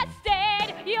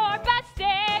 Busted! You're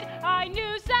busted! I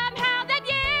knew somehow that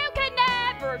you could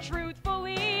never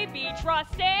truthfully be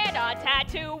trusted. A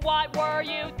tattoo, what were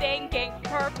you thinking?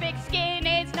 Perfect skin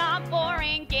is not for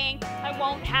inking. I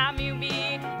won't have you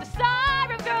be the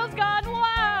star of Girls Gone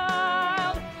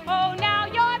Wild. Oh, now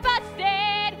you're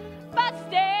busted!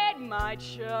 Busted, my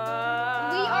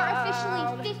child. We are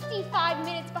officially 55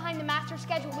 minutes behind the master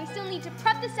schedule. We still need to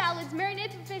prep the salads,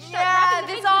 marinate the fish, start wrapping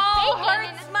the this fish with all bacon,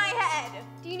 hurts my head.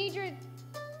 Do you need your...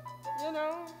 You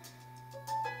know.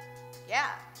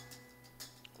 Yeah.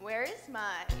 Where is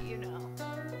my, you know?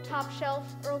 top shelf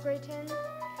Earl Grey tin?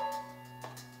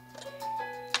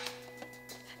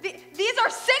 These are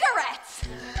cigarettes.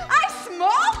 I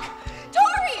smoke?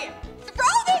 Tori,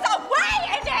 throw these away,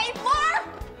 enabler!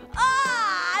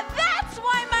 Ah, that's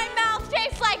why my mouth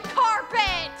tastes like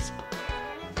carpet.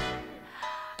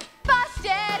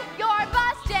 Busted, you're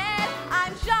busted.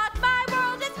 I'm shocked my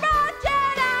world is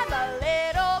rotten. I'm a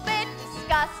little bit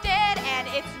disgusted, and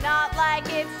it's not like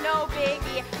it's no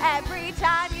biggie. Every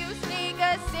time you sneak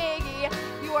a ciggy,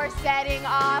 you are setting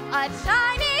off a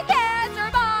tiny cancer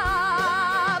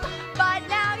bomb. But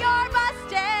now you're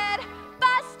busted,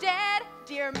 busted,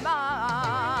 dear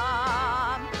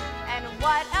mom. And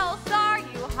what else are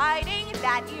you hiding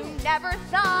that you never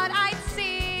thought I'd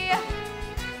see?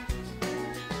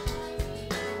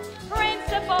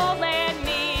 Principal and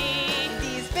me.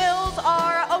 These bills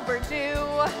are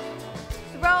overdue.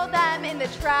 Throw them in the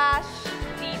trash.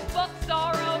 These books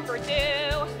are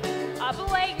overdue. A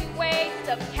blatant waste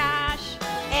of cash.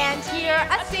 And here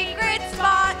a secret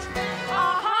spot.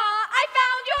 I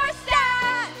found your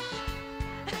stash.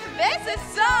 This is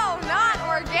so not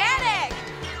organic.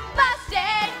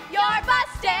 Busted, you're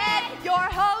busted. Your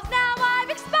hose now I've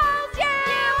exposed you.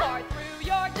 You are through,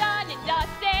 you're done and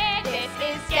dusted. This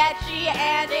is sketchy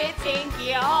and it's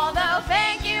inky. Although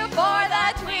thank you for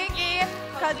the Twinkie.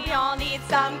 Cause we all need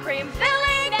some cream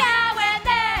filling now and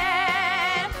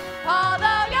then.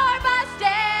 Although you're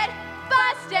busted,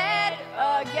 busted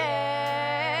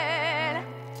again.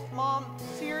 Mom,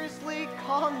 seriously,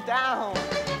 calm down.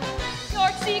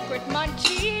 Your secret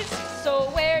munchies,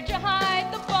 so where'd you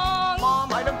hide the bong?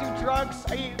 Mom, I don't do drugs.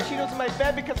 I eat Cheetos in my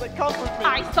bed because they comfort me.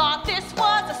 I thought this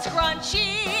was a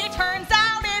scrunchie. Turns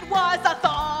out it was a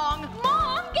thong.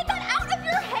 Mom, get that out of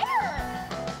your hair!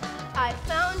 I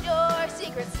found your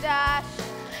secret stash.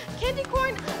 Candy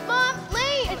corn, Mom,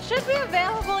 late. It should be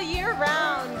available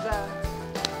year-round.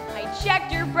 I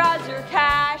checked your browser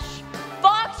cache.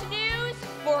 Fox News,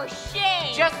 for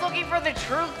shame. Just looking for the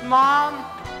truth, Mom.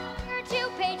 Your 2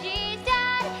 pages,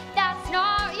 Dad, that's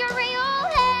not your real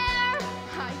hair.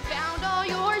 I found all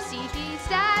your CDs,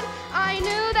 Dad. I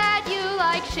knew that you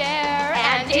like Cher.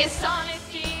 And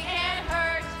dishonesty can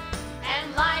hurt,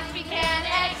 and lies we can't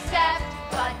accept.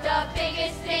 But the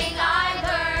biggest thing I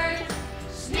learned,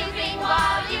 snooping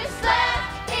while you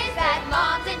slept, is that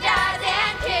moms and dads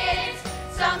and kids,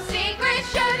 some secrets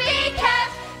should be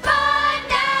kept. But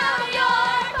now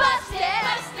you're busted,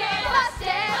 busted,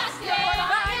 busted, busted. Your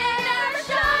bright and ever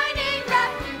shining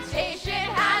reputation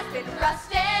has been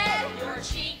rusted. You're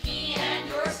cheeky and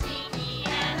you're sneaky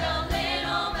and a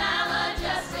little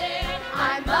maladjusted.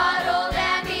 I'm muddled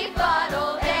and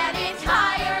befuddled and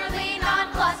entirely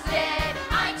nonplussed.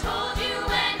 I told you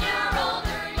when you're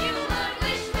older you would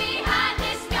wish we had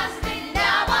discussed it.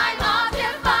 Now I'm off to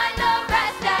find the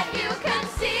rest that you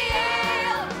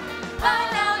conceal. But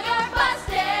now you're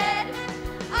busted.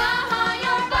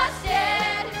 You're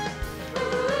busted.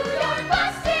 Ooh, you're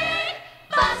busted.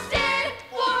 Busted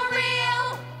for real.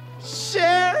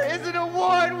 Cher is an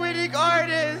award-winning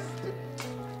artist.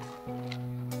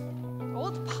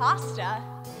 Old pasta?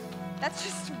 That's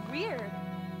just weird.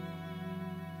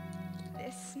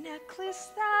 This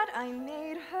necklace that I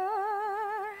made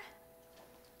her,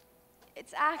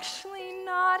 it's actually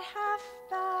not half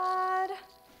bad.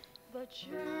 The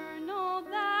journal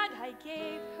that I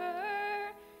gave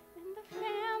her, and the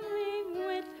family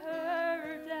with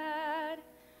her dad.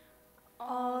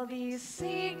 All these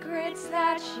secrets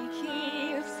that she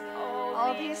keeps,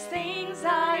 all these things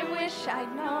I wish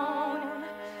I'd known,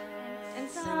 and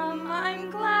some I'm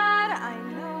glad I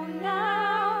know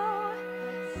now,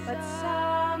 but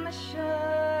some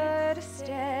should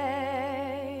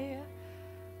stay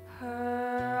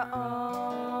her own.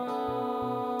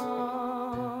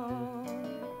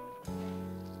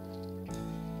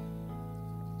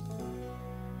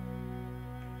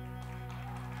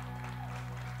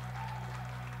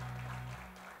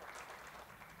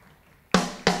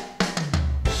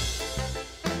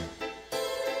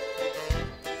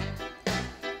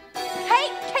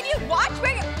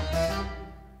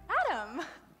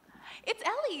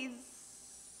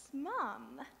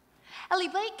 mom. Ellie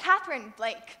Blake, Catherine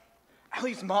Blake.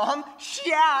 Ellie's mom?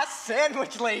 Yeah,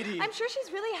 sandwich lady. I'm sure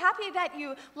she's really happy that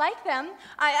you like them.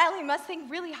 Ellie must think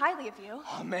really highly of you.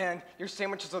 Oh man, your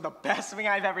sandwiches are the best thing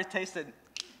I've ever tasted.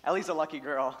 Ellie's a lucky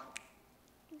girl.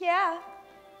 Yeah.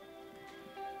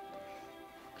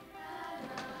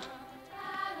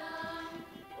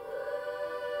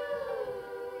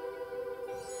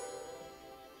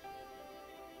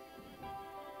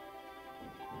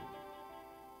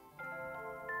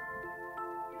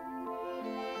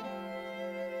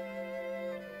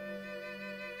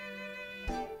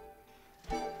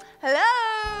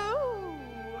 Hello?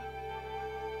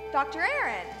 Dr.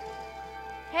 Aaron.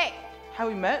 Hey. Have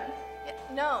we met?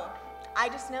 No, I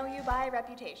just know you by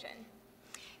reputation.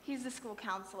 He's the school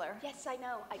counselor. Yes, I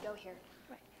know. I go here.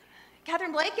 Right.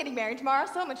 Catherine Blake getting married tomorrow,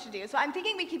 so much to do. So I'm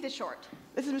thinking we keep this short.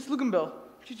 This is Miss Luganbill.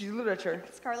 She teaches literature.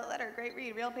 Scarlet Letter, great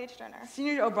read, real page turner.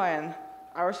 Senior O'Brien,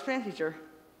 our Spanish teacher.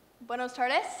 Buenos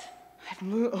tardes. I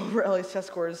flew over Ellie's test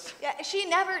scores. Yeah, she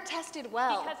never tested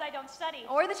well. Because I don't study.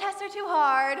 Or the tests are too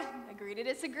hard. Agree to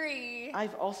disagree.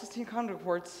 I've also seen conduct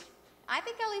reports. I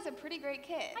think Ellie's a pretty great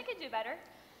kid. I could do better.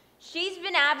 She's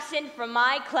been absent from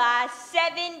my class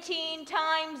 17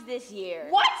 times this year.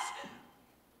 What?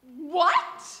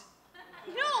 What?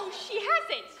 No, she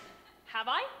hasn't. Have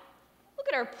I? Look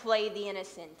at her play the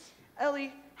innocent.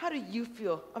 Ellie, how do you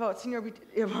feel about Senior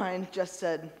O'Brien just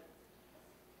said?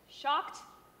 Shocked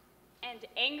and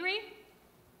angry.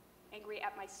 Angry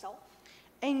at myself.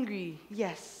 Angry,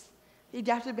 yes. The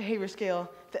adaptive behavior scale,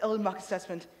 the Ellie mock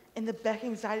assessment, and the Beck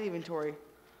anxiety inventory.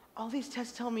 All these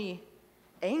tests tell me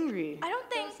angry. I don't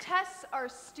think tests are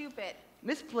stupid.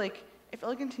 Miss Blake, if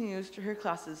Ellie continues to her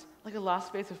classes like a lost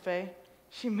space with Faye,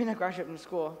 she may not graduate from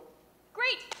school.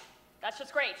 Great. That's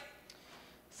just great.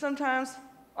 Sometimes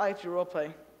I like to role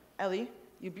play. Ellie,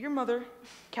 you be your mother.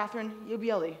 Catherine, you'll be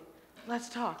Ellie. Let's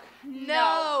talk.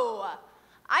 No.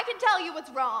 I can tell you what's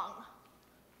wrong.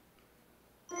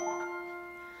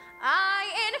 I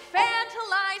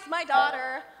infantilize my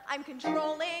daughter. I'm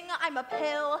controlling, I'm a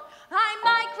pill. I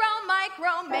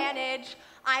micromanage.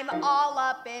 I'm all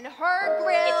up in her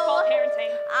grill. It's called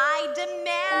parenting. I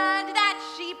demand that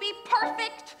she be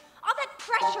perfect. All that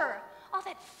pressure, all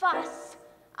that fuss.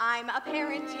 I'm a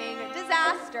parenting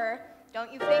disaster.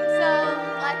 Don't you think so?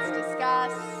 Let's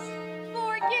discuss.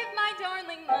 Forgive my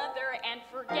darling mother and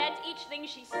forget each thing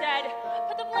she said.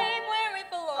 Put the blame where it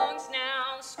belongs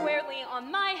now, squarely on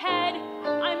my head.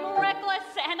 I'm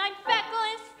reckless and I'm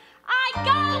feckless. I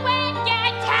go and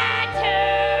get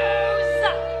tattoos.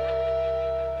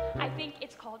 I think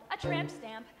it's called a tramp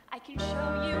stamp. I can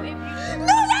show you if you...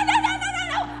 No!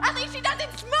 At least she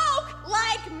doesn't smoke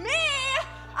like me!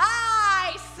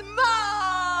 I smoke!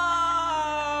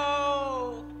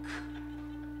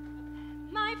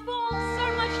 My faults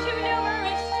are much too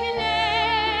numerous to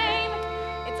name.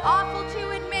 It's awful to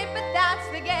admit, but that's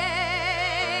the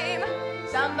game.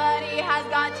 Somebody has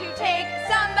got to take,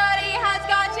 somebody has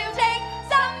got to take,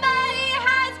 somebody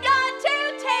has got to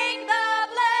take the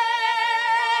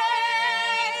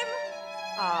blame.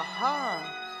 Aha!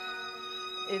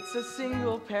 It's a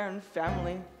single-parent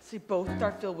family. See, both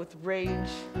are filled with rage.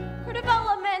 Her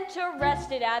development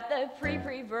arrested at the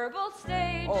pre-verbal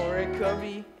stage. Or it could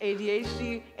be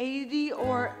ADHD, ADD,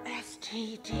 or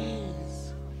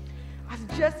STDs. I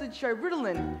suggested try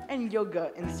Ritalin and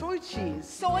yoga and soy cheese.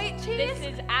 Soy cheese? This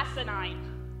is asinine.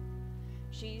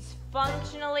 She's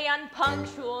functionally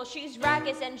unpunctual, she's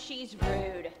raucous, and she's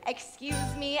rude.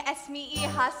 Excuse me, SME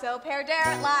hasso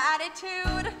perder la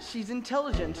attitude. She's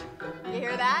intelligent, You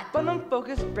hear that? but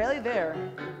unfocused, barely there.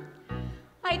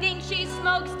 I think she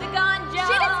smokes the ganja.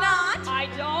 She does not. I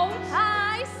don't.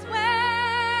 I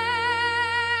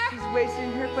swear. She's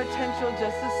wasting her potential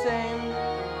just the same.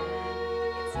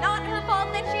 It's not her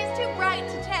fault that she's too bright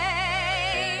to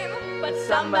tame. But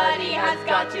Somebody has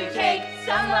got to take,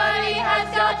 somebody has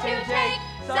got to take,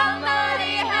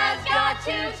 somebody has got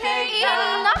to take.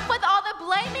 Enough with all the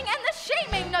blaming and the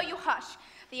shaming. No, you hush.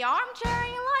 The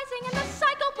armchair-analyzing and the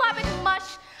psychoplasmic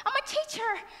mush. I'm a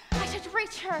teacher. I should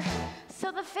reach her.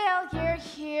 So the failure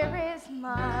here is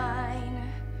mine.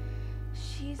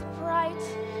 She's bright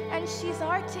and she's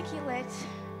articulate.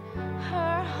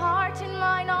 Her heart and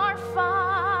mine are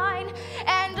fine.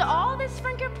 And all this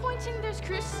finger pointing, this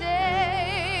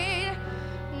crusade.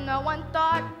 No one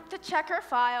thought to check her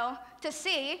file to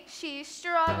see she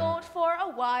struggled for a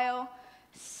while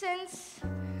since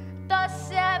the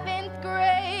 7th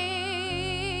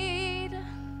grade.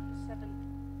 7th.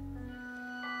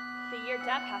 The year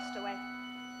Dad passed away.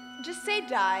 Just say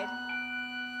died.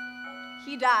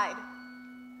 He died.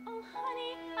 Oh,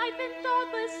 honey, I've been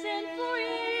thoughtless and for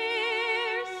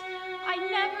years.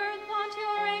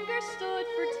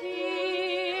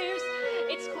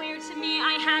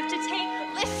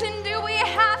 listen, do we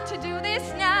have to do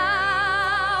this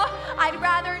now? I'd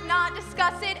rather not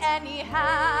discuss it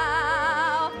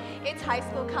anyhow. It's high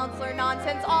school counselor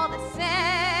nonsense all the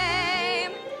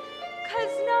same.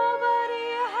 'Cause nobody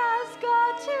has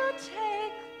got to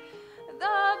take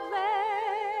the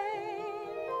blame.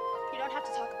 You don't have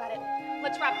to talk about it.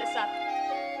 Let's wrap this up.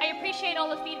 I appreciate all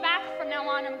the feedback. From now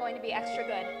on, I'm going to be extra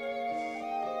good.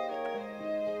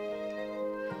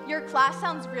 Your class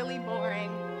sounds really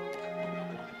boring.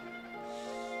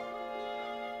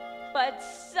 But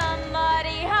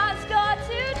somebody has got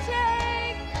to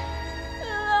take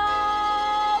the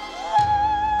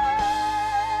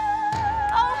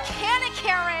Oh, can it,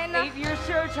 Karen? 8 years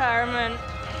to retirement.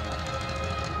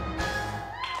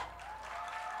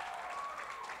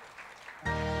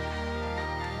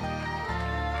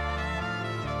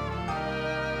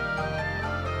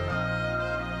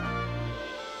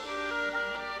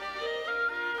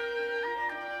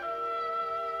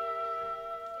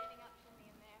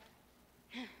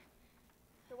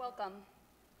 You're welcome.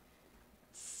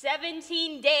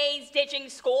 17 days ditching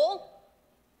school?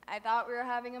 I thought we were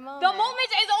having a moment. The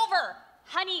moment is over!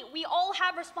 Honey, we all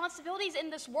have responsibilities in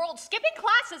this world. Skipping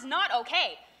class is not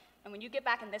okay. And when you get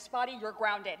back in this body, you're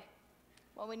grounded.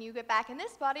 Well, when you get back in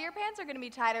this body, your pants are going to be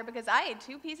tighter because I ate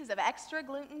 2 pieces of extra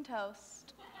gluten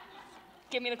toast.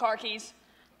 Give me the car keys.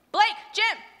 Blake,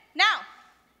 gym, now.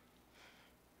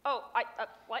 Oh,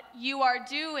 what? You are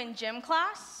due in gym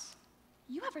class.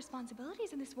 You have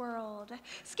responsibilities in this world.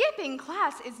 Skipping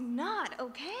class is not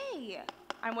okay.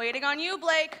 I'm waiting on you,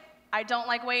 Blake. I don't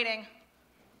like waiting.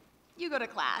 You go to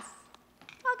class.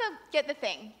 I'll go get the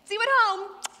thing. See you at home.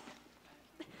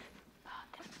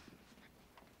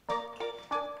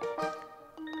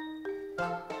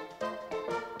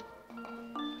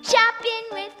 Shopping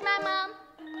with my mom.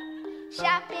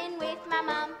 Shopping with my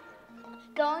mom.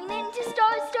 Going into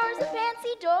stores, stores and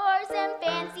fancy doors and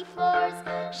fancy floors.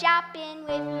 Shopping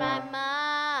with my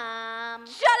mom.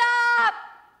 Shut up!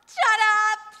 Shut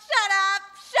up! Shut up!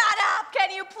 Shut up!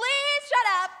 Can you please shut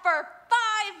up for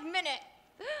 5 minutes?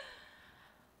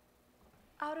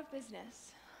 Out of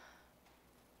business.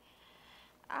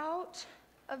 Out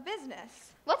of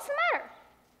business. What's the matter?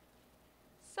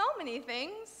 So many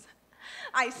things.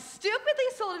 I stupidly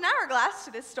sold an hourglass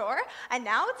to this store, and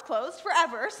now it's closed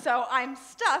forever, so I'm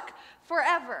stuck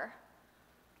forever.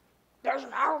 There's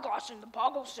an hourglass in the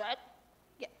boggle set.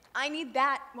 Yeah, I need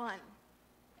that one.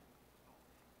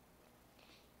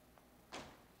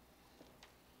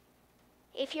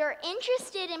 If you're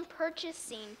interested in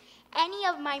purchasing any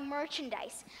of my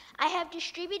merchandise, I have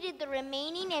distributed the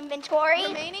remaining inventory.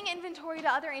 Remaining inventory to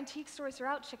other antique stores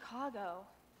throughout Chicago.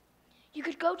 You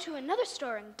could go to another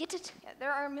store and get it. Yeah,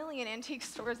 there are a million antique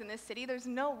stores in this city. There's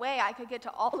no way I could get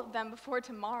to all of them before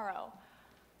tomorrow.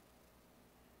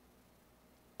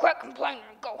 Quit complaining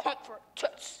and go hunt for it,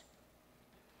 toots.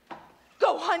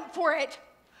 Go hunt for it.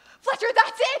 Fletcher,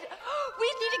 that's it. We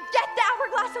need to get the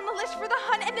hourglass on the list for the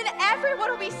hunt, and then everyone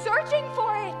will be searching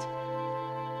for it.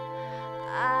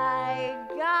 I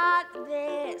got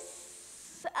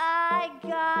this. I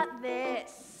got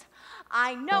this.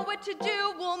 I know what to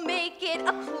do. We'll make it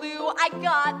a clue. I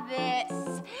got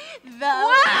this. The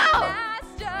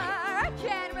master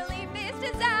can relieve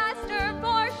this disaster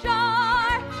for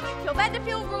sure. He'll bend a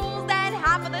few rules, then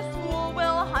half of the school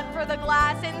will hunt for the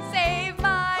glass and save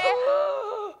my...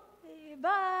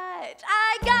 But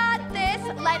I got this.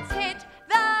 Let's hit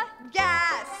the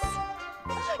gas.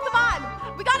 Come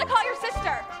on. We gotta call your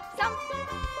sister.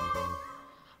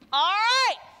 All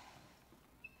right.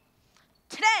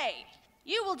 Today,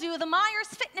 you will do the Myers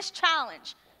Fitness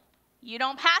Challenge. You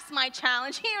don't pass my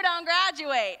challenge, you don't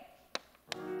graduate.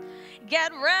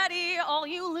 Get ready, all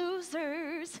you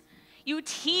losers. You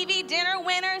TV dinner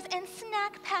winners and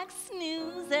snack pack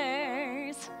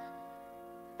snoozers.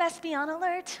 Best be on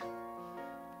alert.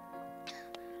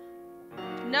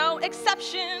 No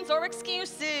exceptions or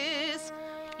excuses.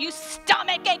 You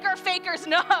stomach acher fakers,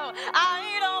 no,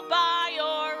 I don't buy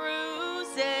your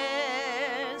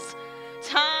ruses.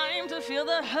 Time to feel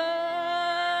the hurt.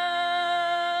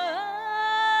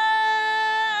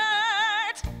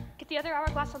 Get the other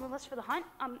hourglass on the list for the hunt?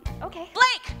 Okay.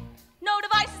 Blake, no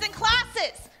devices in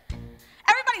classes.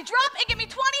 Everybody drop and give me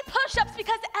 20 push-ups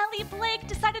because Ellie Blake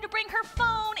decided to bring her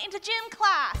phone into gym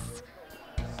class.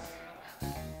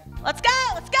 Let's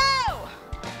go, let's go.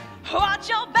 Watch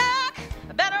your back,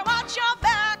 better watch your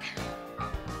back.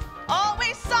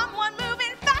 Always someone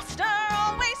moving faster,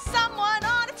 always someone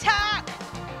on attack.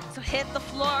 So hit the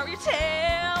floor, your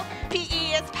tail.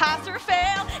 PE is pass or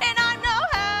fail, and I'm no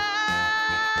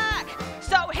hack.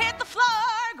 So hit the floor,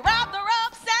 grab the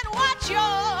ropes, and watch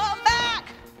your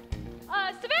back.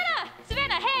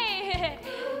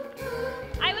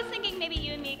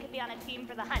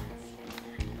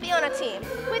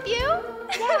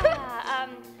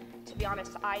 To be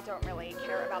honest, I don't really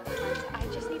care about the hunt. I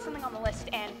just need something on the list,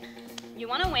 and you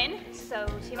want to win, so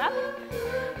team up.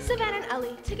 Savannah and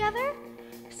Ellie, together?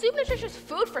 Soup nutritious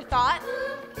food for thought.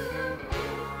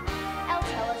 Elle,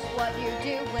 tell us what you're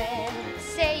doing.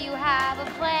 Say you have a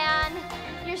plan.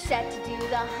 You're set to do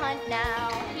the hunt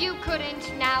now. You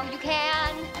couldn't, now you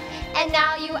can. And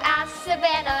now you ask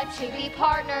Savannah to be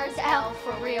partners. Elle,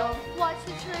 for real. What's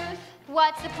the truth?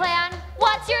 What's the plan?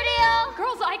 What's your deal?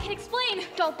 Girls, I can explain.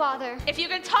 Don't bother. If you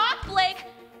can talk, Blake,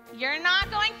 you're not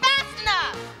going fast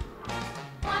enough.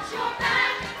 Watch your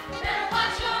back, better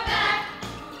watch your back.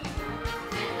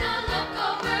 With the look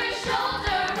over your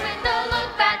shoulder, with the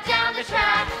look back down the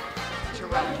track. To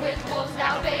run with wolves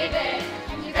now, baby.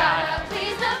 You gotta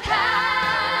please the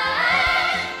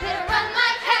pack. Better run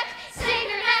like heck, save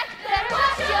your neck. Better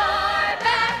watch your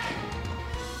back.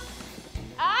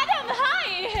 Adam,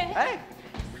 hi! Hey.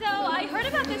 So I heard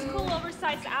about this cool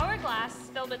oversized hourglass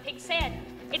filled with pink sand.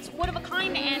 It's one of a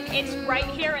kind, and it's right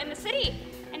here in the city.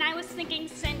 And I was thinking,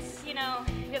 since, you know,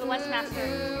 you're the list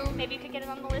master, maybe you could get it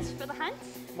on the list for the hunt?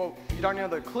 Well, you don't know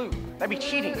the clue. That'd be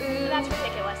cheating. That's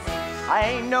ridiculous. I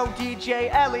ain't no DJ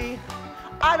Ellie.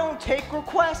 I don't take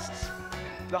requests.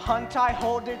 The hunt I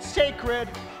hold, it's sacred.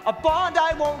 A bond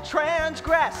I won't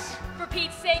transgress. For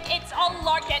Pete's sake, it's a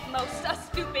lark at most, a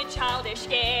stupid childish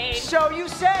game. So you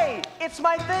say, it's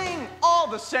my thing, all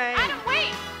the same. Adam,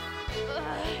 wait!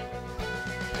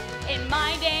 In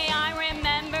my day, I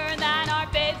remember that our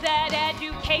phys ed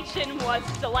education was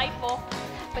delightful.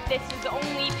 But this is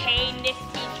only pain, this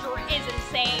teacher is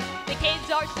insane. The kids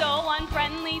are so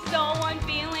unfriendly, so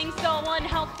unfeeling, so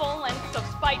unhelpful, and so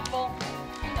spiteful.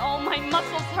 And all my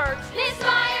muscles hurt. Miss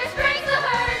Myers brings the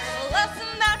hurt. The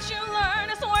lesson that you learn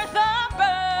is worth a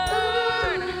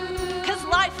burn. 'Cause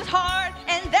life is hard,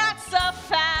 and that's a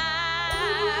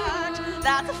fact.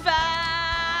 That's a fact.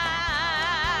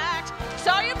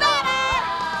 So you got it.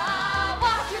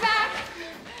 Watch your back.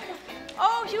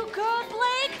 Oh, you good,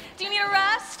 Blake? Do you need a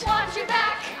rest? Watch your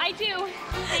back. I do.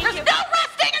 Thank There's you. no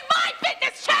resting in my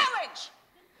fitness challenge!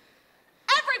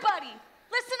 Everybody,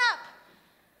 listen up.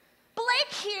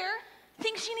 Blake here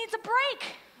thinks she needs a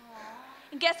break.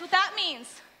 And guess what that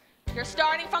means? You're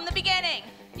starting from the beginning.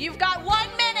 You've got 1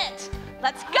 minute.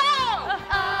 Let's go!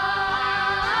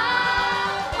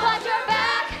 Watch your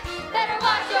back. Better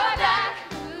watch your back.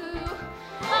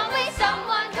 Always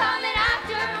someone coming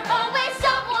after. Always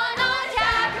someone on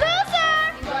attack. Loser!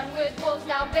 You run with wolves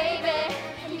now, baby.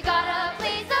 You gotta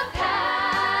please the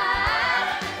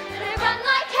pack. Better run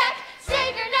like heck.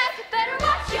 Save your neck. Better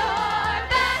watch your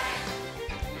back.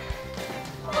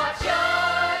 Watch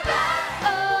your back.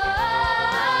 Oh,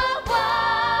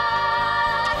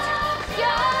 watch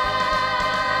your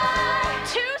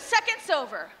 2 seconds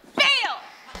over. Fail!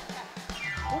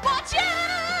 Watch your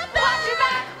back! Watch your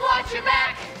back. Watch your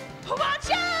back. Watch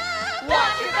your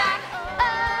Watch your back.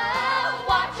 Oh,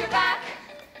 watch your back.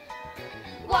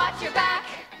 Watch your back.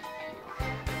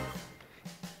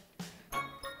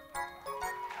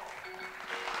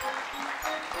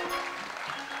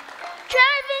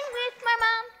 Driving with my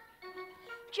mom.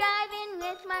 Driving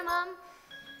with my mom.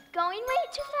 Going way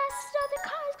too fast, other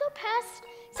cars go past.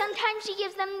 Sometimes she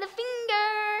gives them the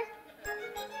finger.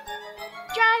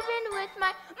 Driving with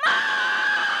my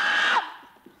mom!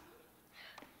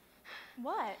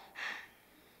 What?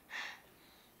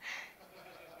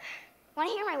 Want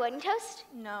to hear my wedding toast?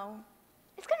 No.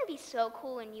 It's going to be so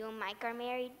cool when you and Mike are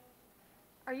married.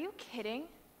 Are you kidding?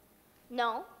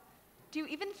 No, Do you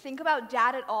even think about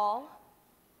Dad at all?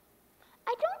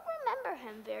 I don't remember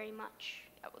him very much.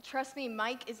 Yeah, well, trust me,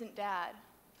 Mike isn't Dad.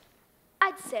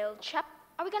 I'd say, old chap.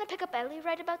 Are we going to pick up Ellie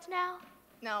right about now?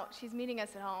 No, she's meeting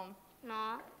us at home.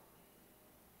 Nah.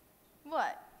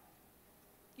 What?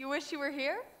 You wish you were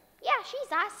here? Yeah,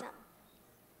 she's awesome.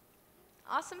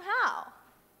 Awesome how?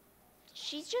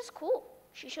 She's just cool.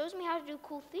 She shows me how to do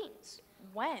cool things.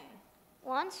 When?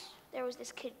 Once, there was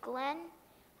this kid, Glenn,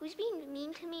 who's being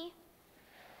mean to me.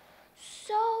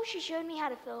 So she showed me how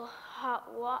to fill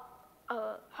hot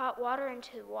water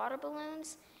into water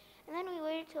balloons. And then we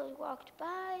waited till he walked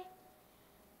by.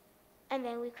 And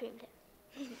then we creamed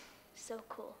him. So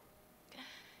cool.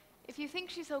 If you think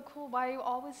she's so cool, why are you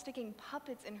always sticking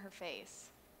puppets in her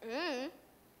face?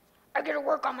 I gotta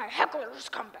work on my heckler's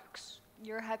comebacks.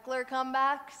 Your heckler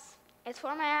comebacks? It's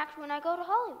for my act when I go to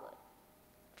Hollywood.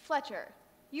 Fletcher,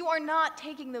 you are not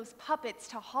taking those puppets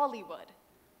to Hollywood.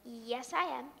 Yes, I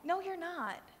am. No, you're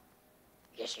not.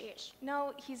 Yes, he is.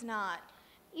 No, he's not.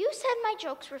 You said my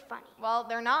jokes were funny. Well,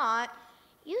 they're not.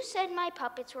 You said my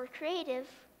puppets were creative.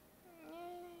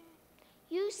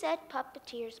 You said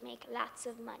puppeteers make lots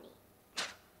of money.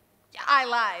 I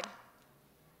lied.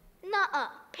 Nuh-uh.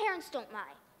 Parents don't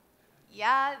lie.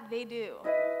 Yeah, they do.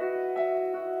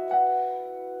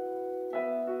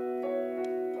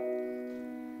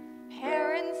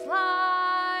 Parents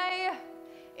lie.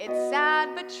 It's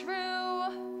sad but true.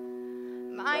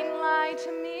 Mine lie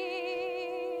to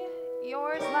me.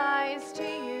 Yours lies to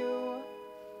you.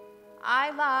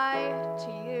 I lie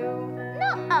to you.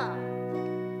 Nuh-uh.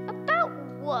 About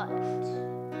what?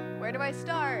 Where do I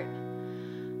start?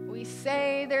 We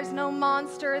say there's no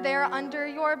monster there under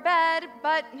your bed,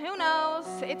 but who knows?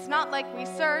 It's not like we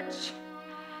search.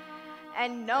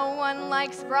 And no one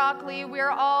likes broccoli. We're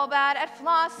all bad at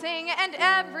flossing, and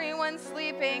everyone's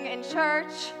sleeping in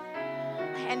church.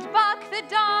 And Buck the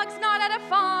dog's not at a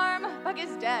farm. Buck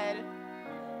is dead.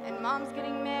 And Mom's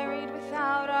getting married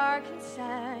without our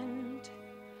consent.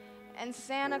 And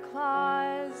Santa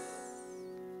Claus...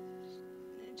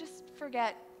 Just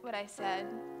forget what I said.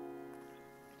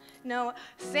 No,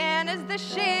 Santa's the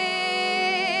shiz,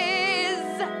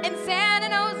 and Santa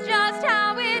knows just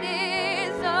how it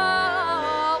is.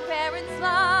 Oh, parents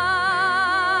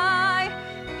lie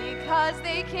because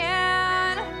they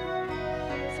can.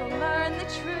 So learn the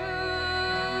truth,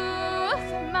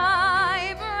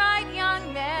 my bright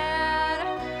young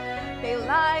man. They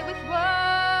lie with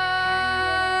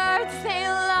words, they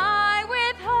lie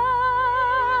with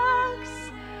hugs.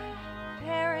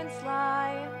 Parents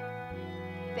lie.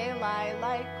 They lie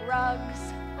like rugs.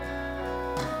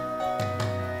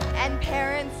 And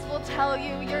parents will tell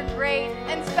you you're great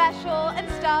and special and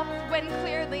stuff when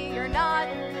clearly you're not.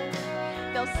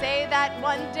 They'll say that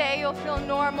one day you'll feel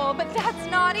normal, but that's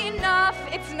not enough.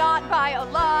 It's not by a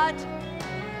lot.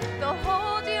 They'll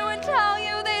hold you and tell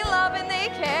you they love and they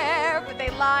care, but they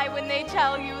lie when they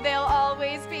tell you they'll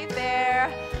always be there.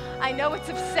 I know it's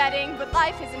upsetting, but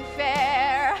life isn't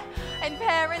fair. And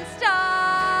parents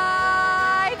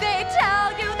die. They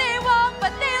tell you they won't,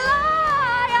 but they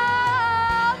lie.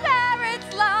 Oh,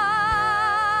 parents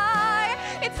lie.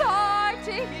 It's hard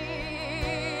to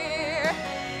hear.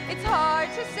 It's hard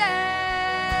to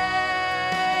say.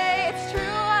 It's true,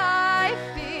 I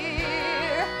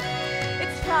fear.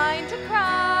 It's fine to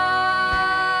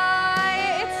cry.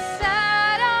 It's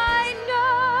sad, I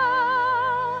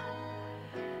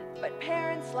know. But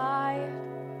parents lie.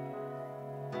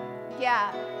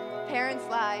 Yeah, parents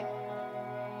lie.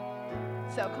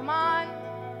 So come on,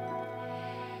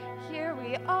 here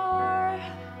we are.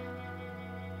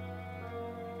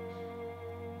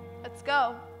 Let's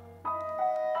go.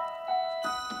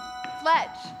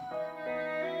 Fletch.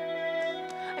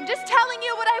 I'm just telling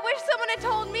you what I wish someone had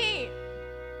told me.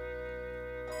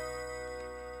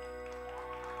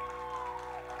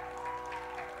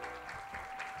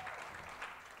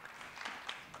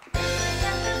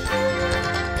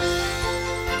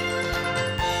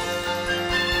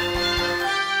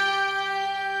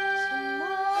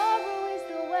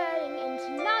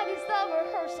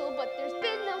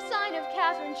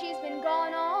 She's been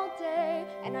gone all day,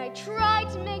 and I tried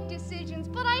to make decisions,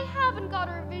 but I haven't got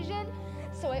her vision.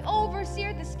 So I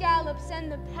overseared the scallops and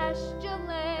the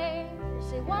pestilence.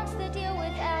 She wants to deal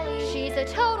with Ellie. She's a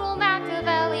total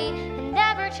Machiavelli and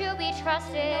never to be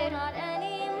trusted. No, not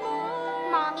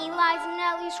anymore. Mommy lies and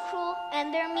Ellie's cruel,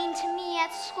 and they're mean to me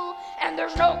at school. And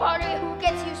there's nobody who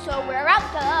gets you, so we're out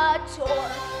the door.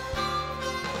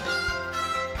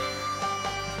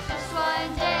 Just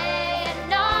one day and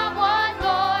not one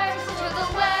more to the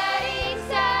wedding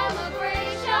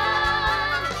celebration.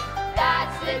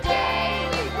 That's the day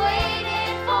we've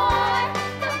waited for,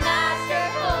 the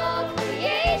masterful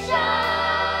creation.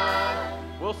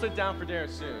 We'll sit down for dinner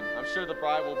soon. I'm sure the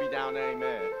bride will be down any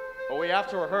minute. But we have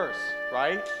to rehearse,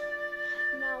 right?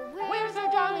 Now where's our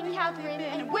darling Catherine,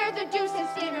 and where the deuce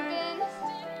has dinner been?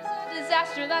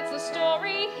 Disaster, that's the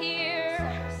story here.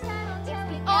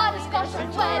 Oddest gosh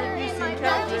of weather in my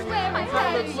belly's where my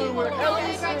head is. You were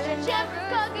Ellie's cookie. Sing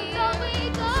along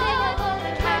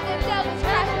and hear the devil's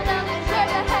crashing down. Where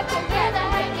the heck is Ellie? Where the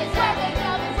heck is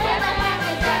Ellie?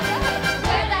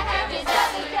 Where the heck is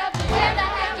Ellie? Where the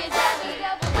heck is Ellie?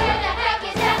 Where the heck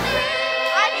is Ellie?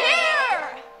 I'm here!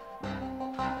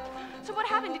 So what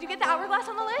happened? Did you get the hourglass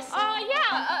on the list?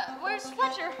 Yeah, where's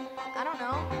Fletcher? I don't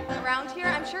know. Around here,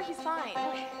 I'm sure he's fine.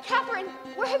 Catherine,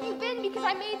 where have you been? Because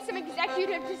I made some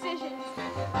executive decisions.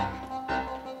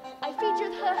 I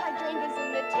featured the hydrangeas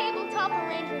in the tabletop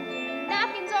arrangement. The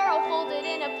napkins are all folded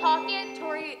in a pocket.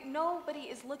 Tori, nobody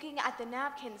is looking at the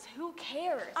napkins. Who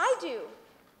cares? I do.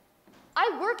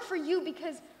 I work for you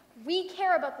because we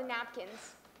care about the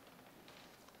napkins.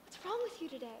 What's wrong with you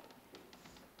today?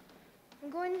 I'm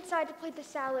going inside to plate the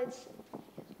salads.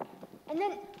 And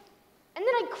then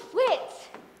I quit.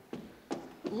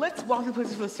 Let's walk the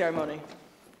places for the ceremony.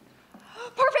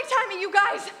 you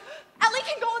guys. Ellie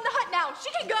can go in the hut now. She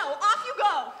can go. Off you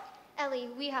go. Ellie,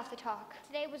 we have to talk.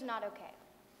 Today was not okay.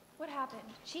 What happened?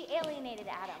 She alienated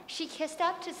Adam. She kissed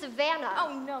up to Savannah.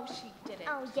 Oh, no, she didn't.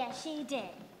 Oh, yes, she did.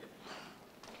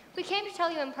 We came to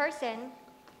tell you in person.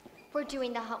 We're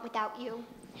doing the hunt without you.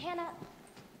 Hannah,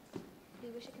 we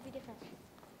wish it could be different.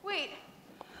 Wait,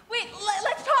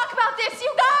 let's talk about this,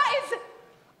 you guys!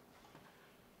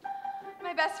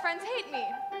 My best friends hate me.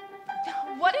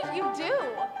 What did you do?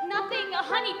 Nothing.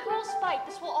 Honey, girls fight.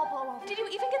 This will all blow over. Did you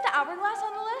even get the hourglass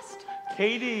on the list?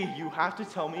 Katie, you have to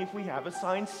tell me if we have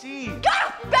assigned C.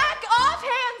 Back off,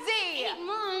 Hansy! Hey,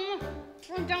 Mom,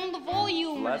 turn down the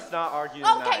volume. Let's not argue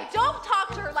Okay, tonight. don't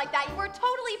talk to her like that. You were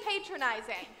totally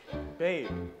patronizing. Babe,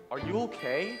 are you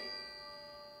okay?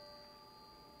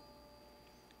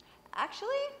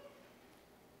 Actually,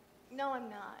 no, I'm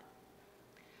not.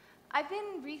 I've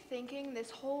been rethinking this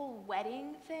whole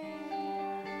wedding thing.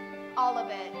 All of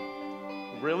it.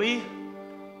 Really?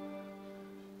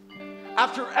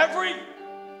 After every...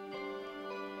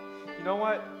 You know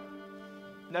what?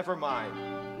 Never mind.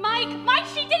 Mike,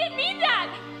 she didn't mean that!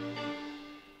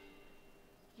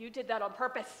 You did that on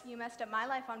purpose. You messed up my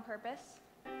life on purpose.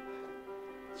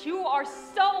 You are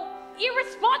so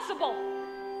irresponsible.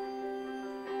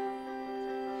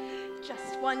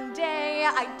 Just one day,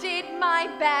 I did my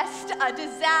best. A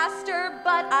disaster,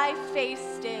 but I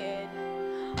faced it.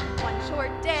 One short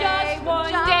day, Just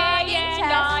one day, and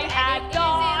I had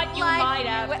thought you might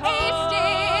have aced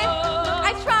it.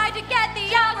 I tried to get the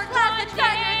hourglass, the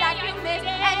treasure that you missed,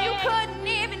 and you couldn't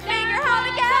even figure how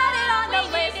to get it on the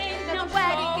list. Now the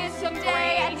wedding is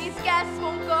someday, and these guests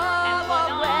won't go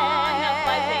away.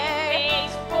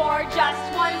 For just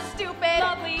one stupid,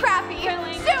 crappy,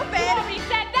 stupid.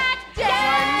 Said that.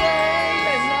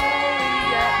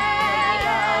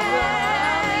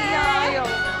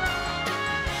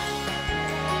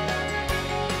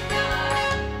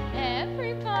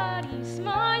 Everybody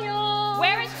smile.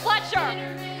 Where is Fletcher?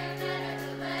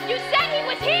 You said he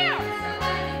was here.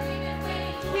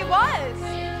 He was.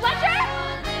 Fletcher?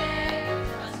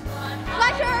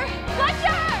 Fletcher!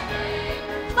 Fletcher!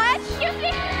 Excuse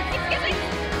me.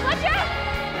 Fletcher?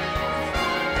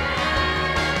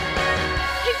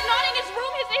 He's not in his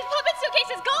room. His puppet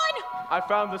suitcase is gone. I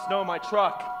found the snow in my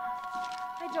truck.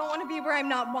 I don't want to be where I'm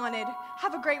not wanted.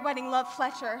 Have a great wedding, love,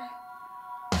 Fletcher.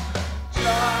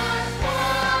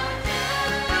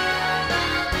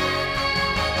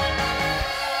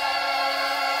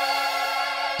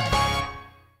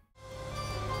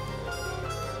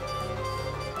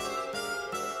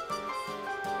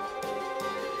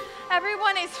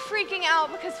 Everyone is freaking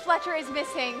out because Fletcher is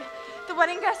missing. The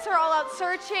wedding guests are all out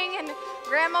searching, and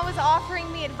Grandma was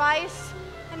offering me advice,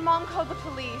 and Mom called the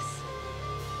police.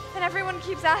 And everyone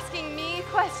keeps asking me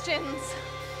questions.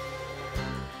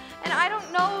 And I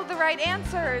don't know the right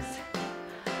answers.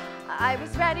 I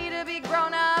was ready to be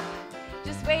grown up,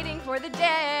 just waiting for the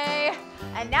day.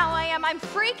 And now I'm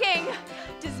freaking.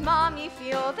 Does Mommy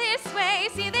feel this way?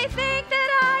 See, they think that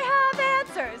I have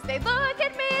answers. They look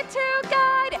at me to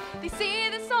guide. They see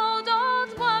this old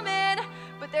woman,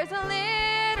 but there's a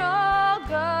little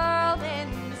girl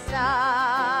inside.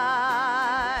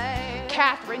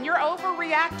 Catherine, you're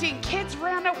overreacting. Kids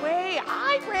ran away.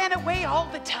 I ran away all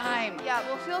the time. Yeah,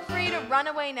 well, feel free to run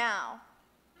away now.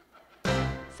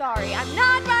 Sorry, I'm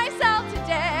not myself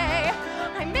today.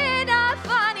 I'm in a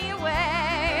funny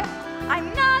way.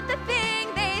 I'm not the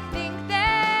thing they think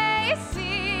they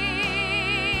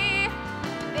see.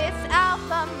 This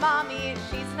alpha mommy,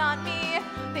 she's not me.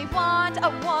 They want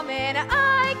a woman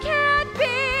I can't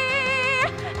be,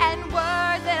 and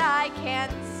words that I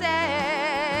can't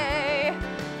say.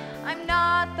 I'm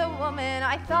not the woman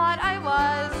I thought I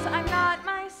was. I'm not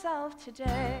myself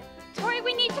today. Tori,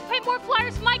 we need to print more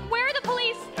flyers. Mike, where are the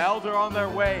police? Hell, they're on their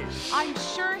way. I'm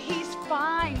sure he's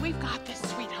fine. We've got this,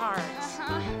 sweetheart.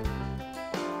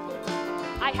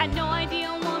 I had no idea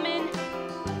a woman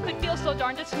could feel so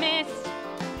darn dismissed.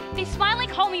 They smile like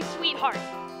homie sweethearts.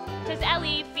 Does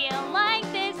Ellie feel like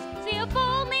this? See, if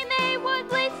only they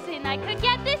would listen, I could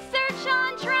get this search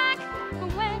on track.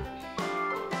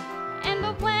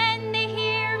 But when they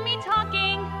hear me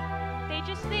talking, they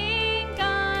just think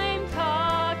I'm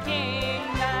talking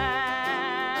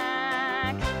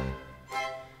back.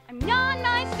 I'm not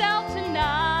myself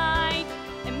tonight,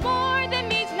 and more than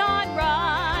me's not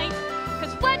right.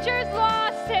 'Cause Fletcher's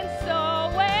lost, and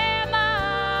so am I.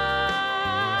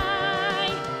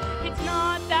 It's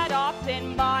not that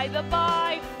often, by the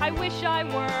by, I wish I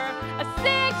were a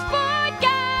 6-foot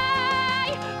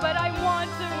guy, but I want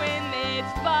to win this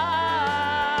fight.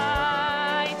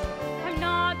 I'm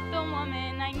not the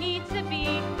woman I need to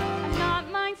be. I'm not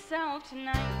myself out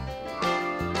tonight.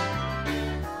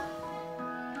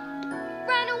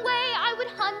 Ran away, I would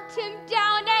hunt him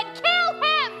down and kill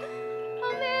him.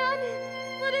 Oh man,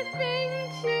 what a thing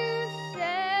to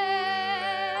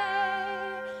say.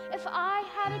 If I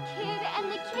had a kid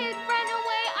and the kid ran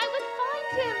away, I would find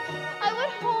him, I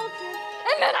would hold him,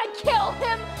 and then I'd kill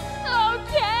him.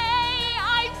 Okay,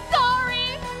 I'm sorry,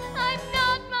 I'm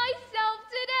not myself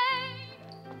today.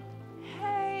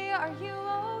 Hey, are you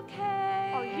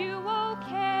okay? Are you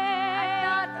okay? I'm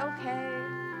not okay.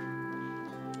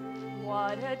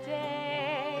 What a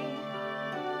day.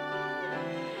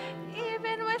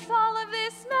 Even with all of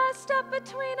this messed up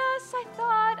between us, I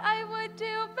thought I would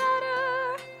do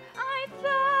better. I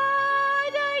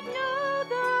thought I'd know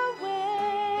the way.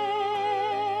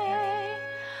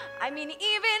 I mean,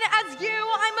 even as you,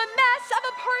 I'm a mess of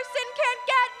a person, can't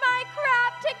get my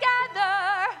crap together.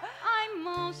 I'm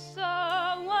also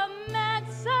a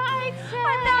mess, I'd say.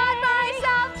 I'm not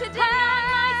myself today. I'm not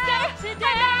myself today.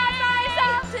 I'm not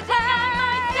myself today.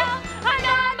 I'm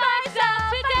not myself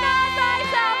today. I'm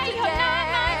not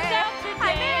myself today.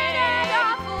 I'm in an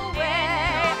awful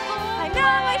way. I know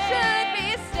I should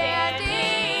be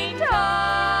standing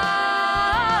tall.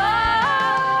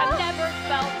 I've never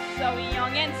felt so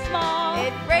young and small.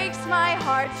 It breaks my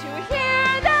heart to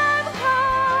hear them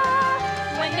call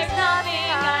When there's nothing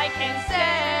I can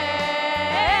say.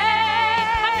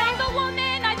 I'm not the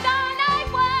woman I thought I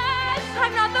was.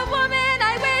 I'm not the woman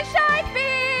I wish I'd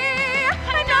be.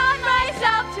 I'm not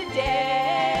myself today.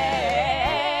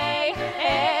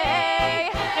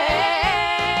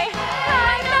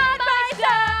 I'm not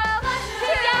myself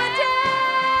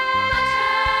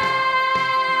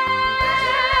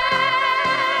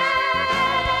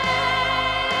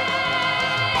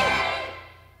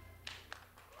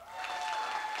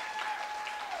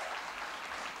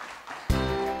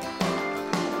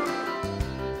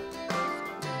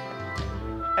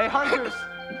Hey, hunters,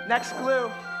 next clue.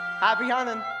 Happy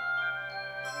hunting.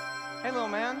 Hey, little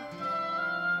man.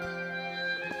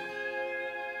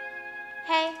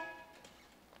 Hey,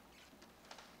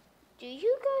 do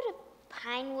you go to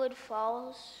Pinewood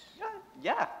Falls?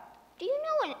 Yeah. Do you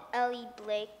know an Ellie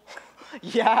Blake?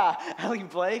 Yeah, Ellie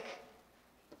Blake.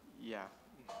 Yeah,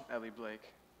 Ellie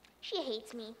Blake. She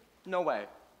hates me. No way.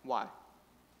 Why?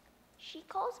 She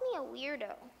calls me a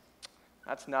weirdo.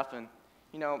 That's nothing.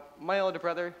 You know, my older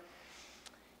brother,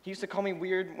 he used to call me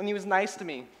weird when he was nice to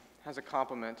me, as a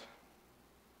compliment.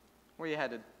 Where you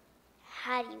headed?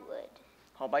 Hattywood.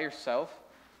 All by yourself?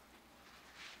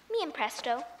 Me and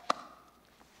Presto.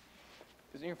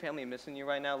 Isn't your family missing you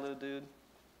right now, little dude?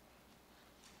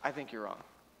 I think you're wrong.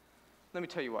 Let me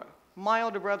tell you what. My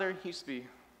older brother used to be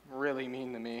really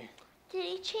mean to me. Did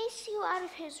he chase you out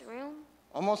of his room?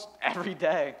 Almost every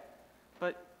day.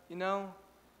 But, you know,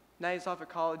 now he's off at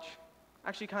college. I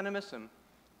actually kind of miss him.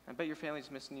 I bet your family's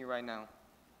missing you right now.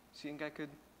 So you think I could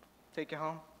take you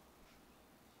home?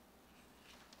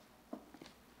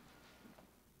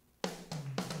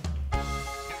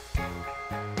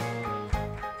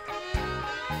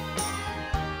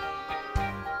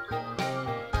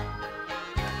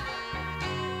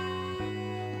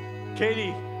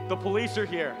 Katie, the police are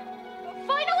here.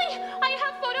 Finally, I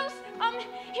have photos.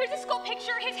 Here's a school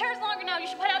picture. His hair is longer now. You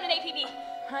should put out an APB.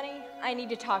 Honey, I need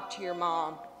to talk to your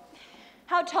mom.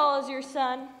 How tall is your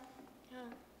son?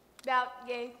 About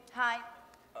yay high.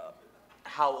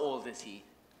 How old is he?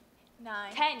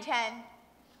 9. 10. 10.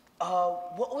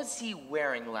 What was he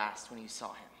wearing last when you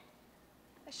saw him?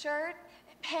 A shirt,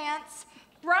 pants.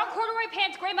 Brown corduroy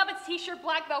pants, gray Muppets t-shirt,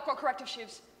 black Velcro corrective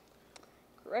shoes.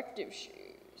 Corrective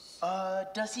shoes.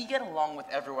 Does he get along with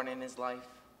everyone in his life?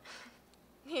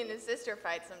 He and his sister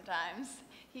fight sometimes.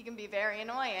 He can be very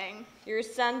annoying. Your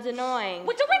son's annoying.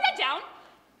 Wait, don't write that down.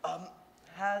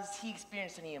 Has he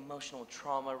experienced any emotional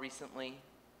trauma recently?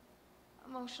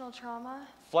 Emotional trauma?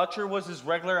 Fletcher was his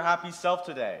regular happy self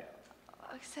today.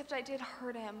 Except I did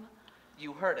hurt him.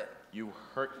 You heard it. You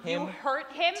hurt him? You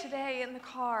hurt him? Today in the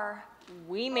car.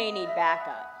 We may need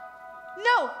backup.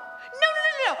 No! No!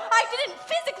 I didn't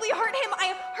physically hurt him.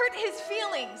 I hurt his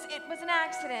feelings. It was an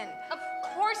accident. Of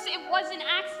course it was an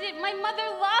accident. My mother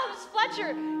loves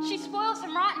Fletcher. She spoils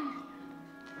him rotten.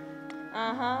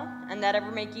 Uh-huh. And that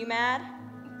ever make you mad?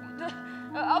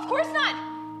 Of course not.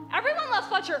 Everyone loves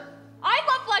Fletcher. I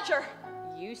love Fletcher.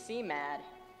 You seem mad.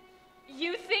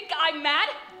 You think I'm mad?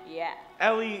 Yeah.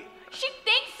 Ellie. She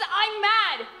thinks I'm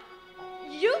mad.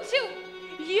 You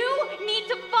two, you need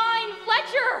to find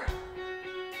Fletcher.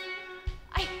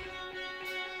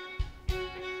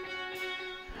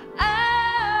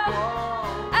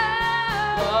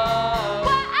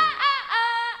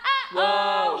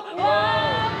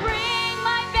 Bring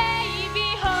my baby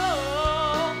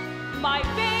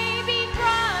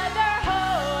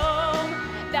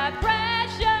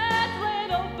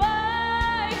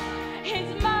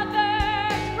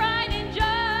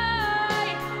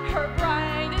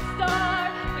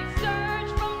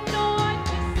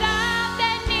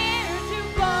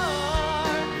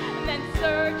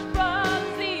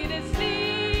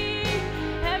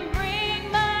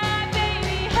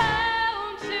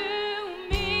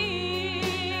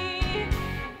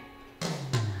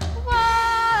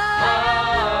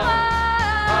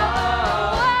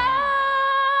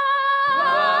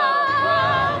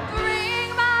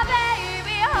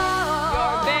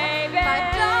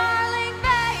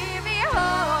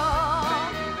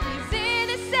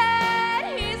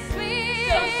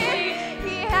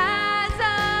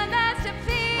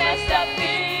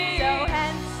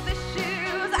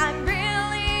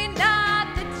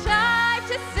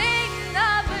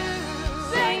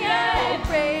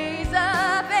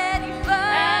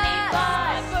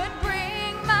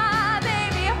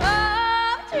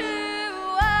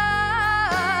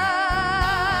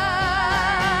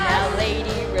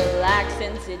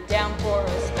sit down for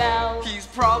a spell. He's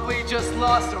probably just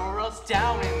lost or else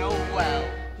down in a well.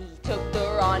 He took the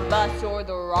wrong bus or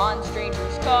the wrong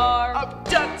stranger's car.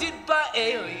 Abducted by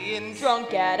aliens.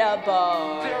 Drunk at a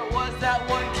bar. There was that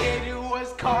one kid who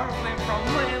was carved limb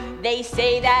from limb. They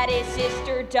say that his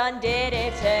sister done did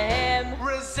it to him.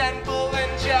 Resentful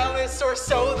and jealous, or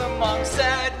so the monk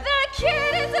said. The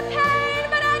kid is a pain,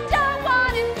 but I don't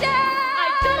want him dead. I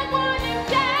don't want him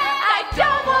dead. I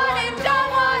don't want him,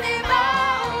 don't want him.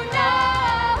 Oh no,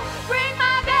 bring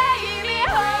my baby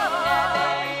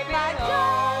home. My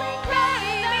darling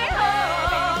baby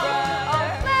home. Oh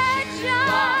Fletcher,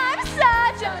 I'm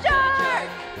such a jerk.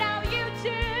 Now you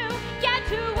two get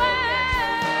to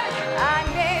work. I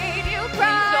made you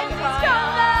cry. Please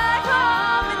come back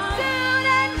home and soon,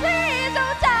 and please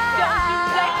don't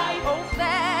die. Oh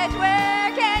Fletch, where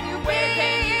can you be?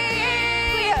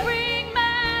 Please bring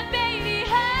my baby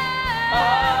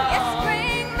home. Yes,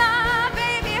 bring my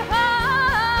baby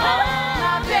home.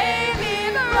 My baby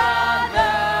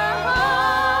brother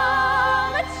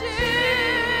home too.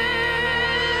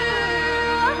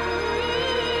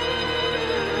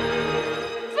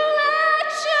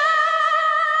 Fletcher.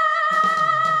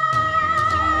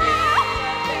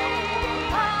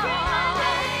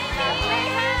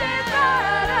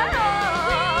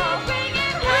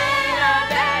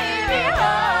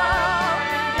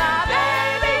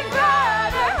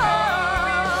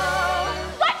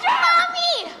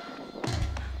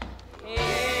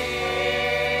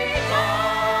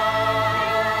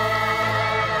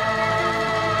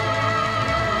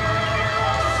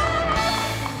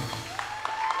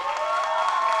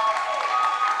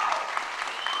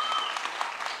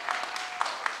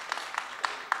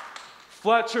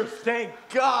 Fletcher, thank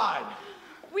God.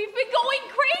 We've been going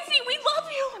crazy. We love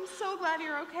you. I'm so glad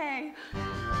you're okay.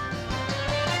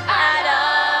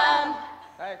 Adam!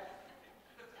 Hey.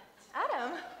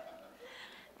 Adam,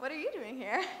 what are you doing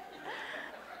here?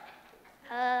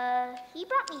 He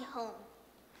brought me home.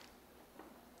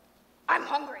 I'm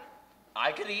hungry.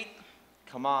 I could eat.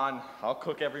 Come on, I'll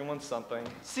cook everyone something.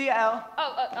 See ya, Al.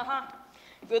 Oh, uh-huh.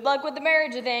 Good luck with the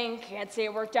marriage thing. Can't say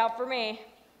it worked out for me.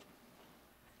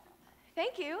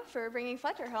 Thank you for bringing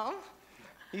Fletcher home.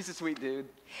 He's a sweet dude.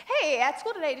 Hey, at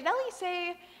school today, did Ellie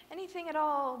say anything at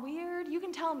all weird? You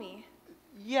can tell me.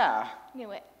 Yeah.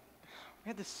 Knew it. We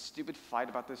had this stupid fight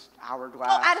about this hourglass.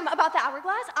 Oh, Adam, about the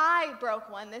hourglass? I broke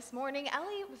one this morning.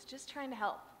 Ellie was just trying to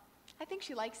help. I think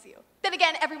she likes you. Then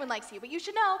again, everyone likes you, but you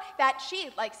should know that she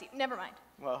likes you. Never mind.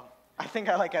 Well, I think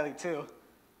I like Ellie too.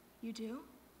 You do?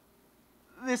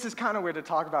 This is kind of weird to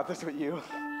talk about this with you.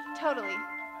 Totally.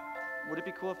 Would it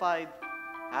be cool if I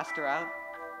asked her out?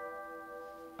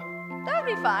 That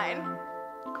would be fine.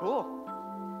 Cool.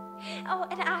 Oh,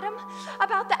 and Adam,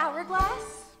 about the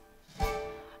hourglass.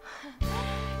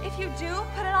 If you do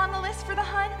put it on the list for the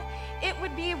hunt, it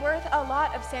would be worth a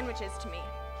lot of sandwiches to me.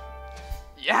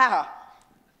 Yeah.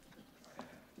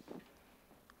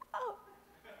 Oh,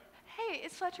 hey,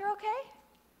 is Fletcher okay?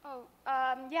 Oh,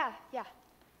 yeah.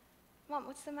 Mom,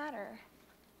 what's the matter?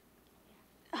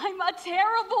 I'm a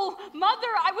terrible mother.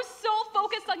 I was so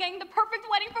focused on getting the perfect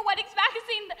wedding for Weddings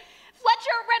magazine.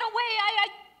 Fletcher ran away. I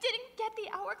didn't get the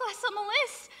hourglass on the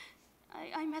list.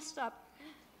 I messed up.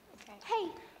 Okay.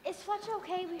 Hey, is Fletcher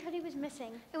okay? We heard he was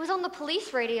missing. It was on the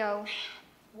police radio.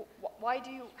 Why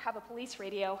do you have a police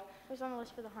radio? It was on the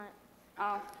list for the hunt.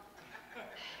 Oh.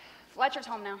 Fletcher's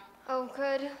home now. Oh,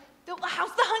 good.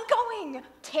 How's the hunt going?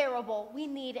 Terrible. We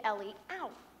need Ellie.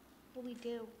 Ow. What do we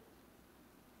do?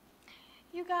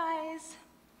 You guys,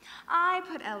 I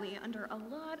put Ellie under a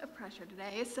lot of pressure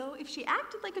today, so if she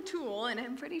acted like a tool, and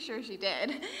I'm pretty sure she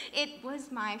did, it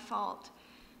was my fault.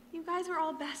 You guys are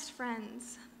all best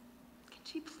friends. Can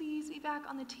she please be back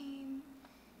on the team?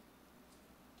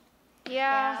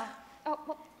 Yeah. Oh,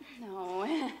 well, no.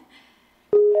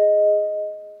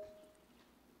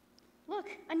 Look,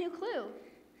 a new clue.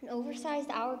 An oversized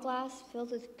hourglass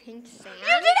filled with pink sand.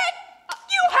 You did it!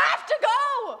 You have to go!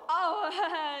 Oh,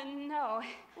 no.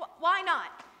 Why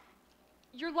not?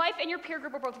 Your life and your peer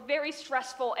group are both very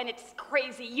stressful, and it's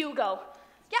crazy. You go.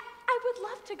 Yeah, I would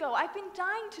love to go. I've been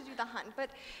dying to do the hunt,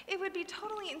 but it would be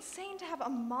totally insane to have a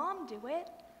mom do it.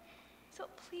 So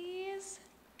please,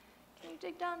 can you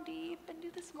dig down deep and do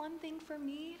this one thing for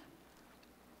me?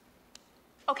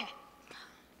 Okay.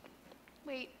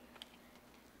 Wait.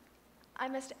 I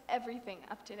messed everything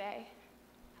up today.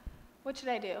 What should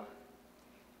I do?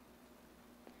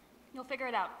 You'll figure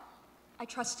it out. I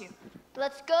trust you.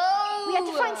 Let's go. We have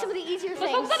to find some of the easier Let's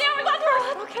things. focus on the hourglass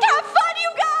first. Okay. Have fun,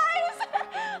 you guys!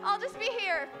 I'll just be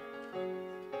here.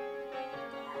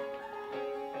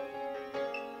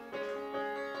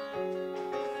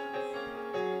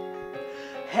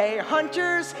 Hey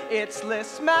hunters, it's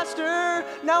List Master.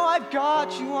 Now I've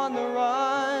got you on the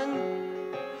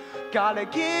run. Gotta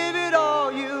give it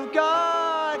all you've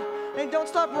got, and don't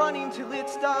stop running till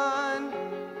it's done.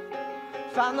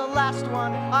 Found the last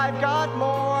one, I've got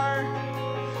more,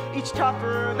 each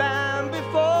tougher than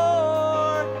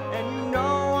before. And you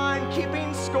know I'm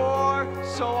keeping score,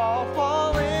 so I'll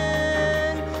fall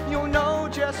in. You'll know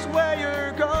just where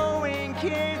you're going,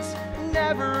 kids,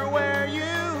 never where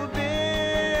you've been.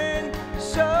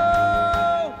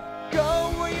 So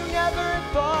go where you never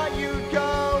thought you'd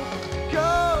go.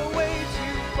 Go way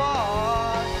too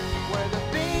far, where the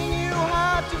thing you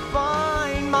have to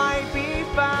find might be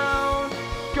found.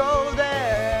 Go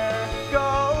there,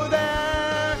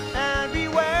 and be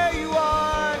where you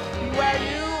are, be where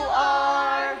you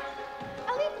are.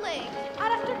 Ellie Blake,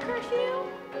 out after curfew?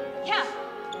 Yeah,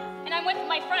 and I'm with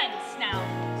my friends now,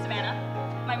 Savannah.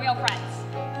 My real friends.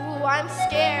 Ooh, I'm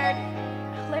scared.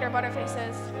 Later,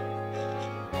 Butterfaces.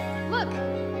 Look,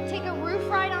 take a roof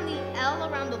ride on the L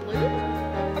around the loop?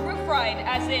 A roof ride,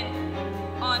 as in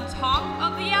on top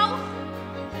of the L?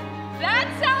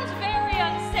 That sounds very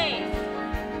unsafe.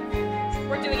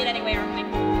 We're doing it anyway, aren't we?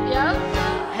 Yep.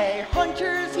 Hey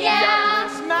hunters, Yeah.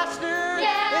 List Master,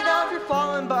 Yeah. and now if you're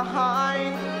falling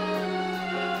behind,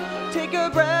 take a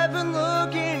breath and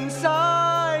look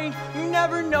inside. You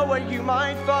never know what you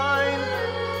might find.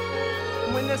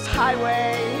 When this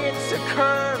highway hits a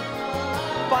curve,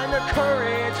 find the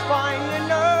courage, find the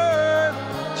nerve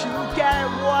to get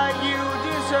what you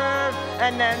deserve,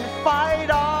 and then fight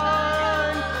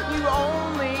on. You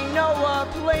only know a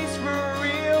place for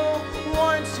real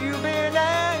once you've been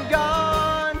and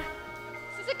gone.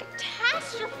 This is a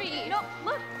catastrophe. No,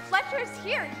 look, Fletcher's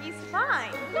here. He's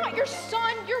fine. Not your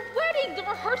son, your wedding. The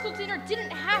rehearsal dinner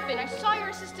didn't happen. I saw your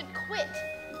assistant quit.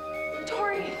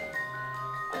 Tori,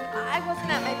 I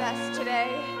wasn't at my best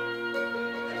today.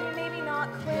 Could you maybe not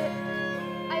quit?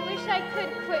 I wish I could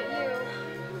quit you.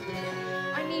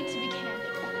 I need to be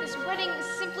candid. This wedding is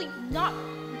simply not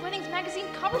Weddings Magazine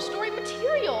cover story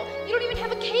material. You don't even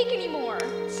have a cake anymore.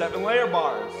 7-layer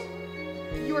bars.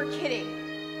 You are kidding.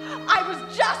 I was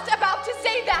just about to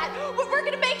say that. We're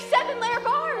gonna make 7-layer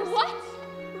bars. What?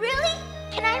 Really?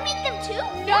 Can I make them too?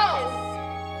 No.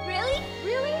 Really?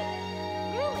 Really?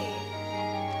 Really?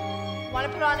 Want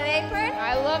to put on an apron?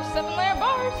 I love 7-layer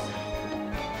bars.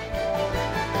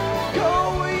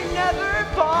 Go where you never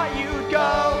thought you'd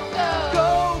go.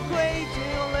 Go great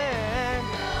land,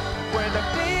 where the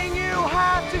thing you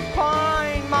have to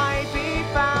find might be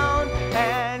found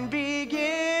and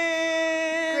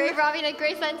begin. Grave robbing at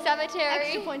Graceland Cemetery.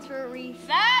 Extra points for a wreath.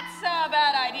 That's a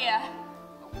bad idea.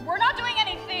 We're not doing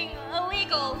anything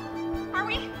illegal, are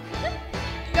we?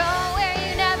 Go where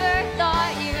you never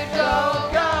thought you'd go.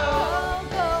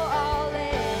 Go all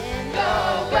in.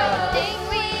 The thing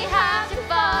we have to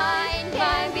find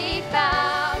can be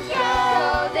found.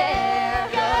 Go there,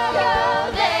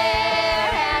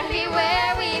 and be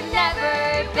where we've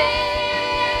never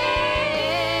been.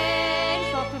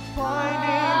 It's not the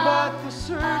finding, but the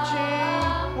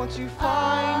searching. Once you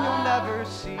find, you'll never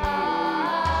see.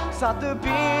 It's not the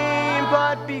being,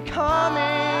 but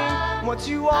becoming. Once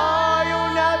you are,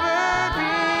 you'll never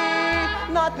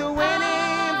be. Not the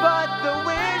winning, but the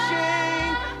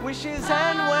wishing. Wishes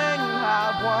end when you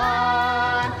have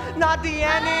won. Not the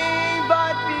ending,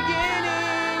 but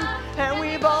beginning. And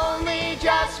we've only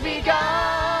just begun.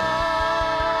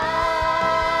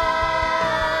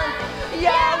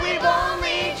 Yeah, we've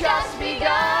only just begun.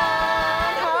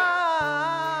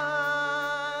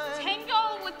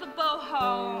 Tango with the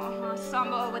boho,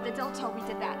 samba with the delta, we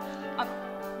did that.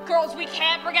 Girls, we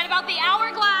can't forget about the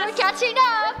hourglass. We're catching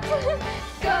up.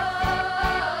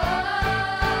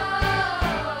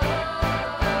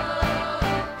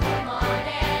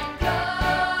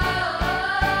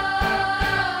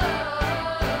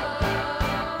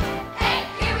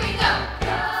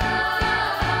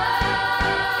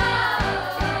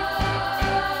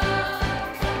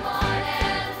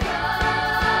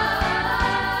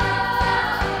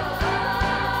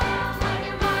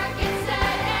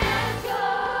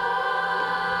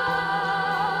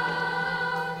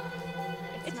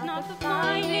 It's not the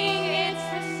finding, it's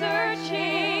the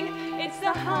searching. It's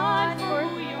the hunt for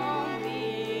who you'll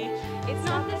be. It's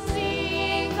not the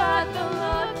seeing, but the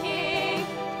looking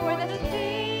for the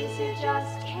things you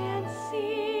just can't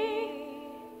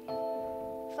see.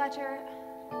 Fletcher,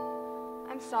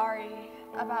 I'm sorry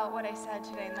about what I said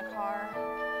today in the car.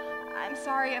 I'm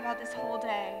sorry about this whole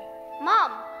day.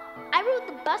 Mom, I rode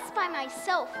the bus by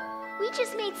myself. We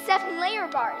just made 7-layer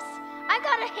bars. I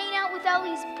gotta hang out with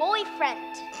Ellie's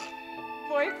boyfriend.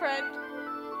 Boyfriend?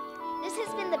 This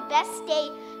has been the best day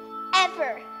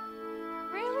ever.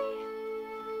 Really?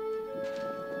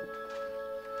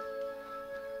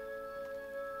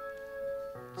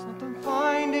 It's not the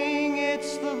finding,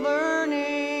 it's the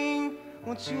learning.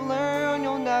 Once you learn,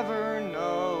 you'll never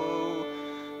know.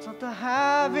 It's not the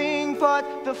having,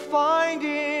 but the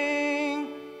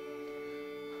finding.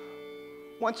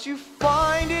 Once you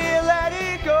find it, let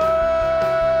it go.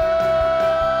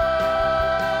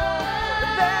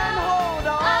 Then hold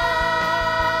on.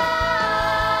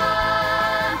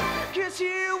 'Cause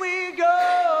here we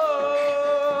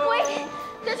go. Wait,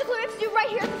 there's a clue we have to do right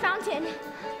here at the fountain.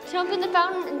 Jump in the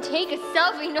fountain and take a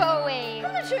selfie. No way.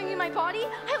 I'm not showing you my body.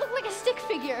 I look like a stick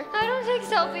figure. I don't take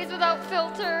selfies without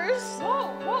filters.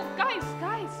 Whoa, guys.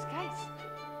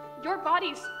 Your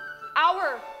bodies,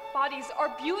 our bodies are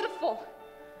beautiful.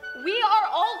 We are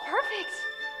all perfect.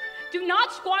 Do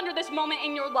not squander this moment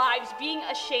in your lives being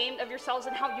ashamed of yourselves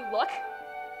and how you look.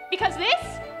 Because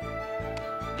this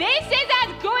is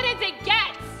as good as it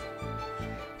gets.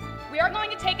 We are going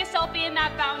to take a selfie in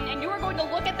that fountain, and you are going to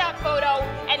look at that photo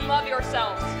and love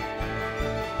yourselves.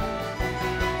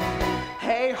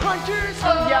 Hey hunters,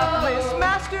 yes,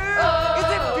 master, is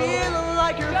it feeling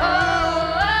like you're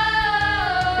through?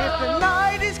 If the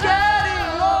night is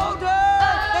getting older,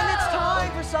 then it's time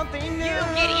for something new. You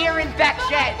get ear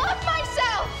infection. I love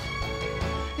myself.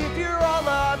 If you're all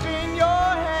up in your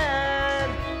head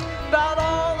about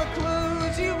all the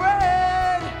clues you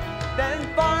read,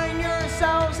 then find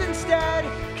yourselves instead,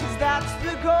 'cause that's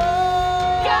the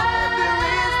goal. There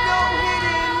is no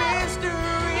hidden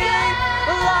mystery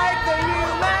like the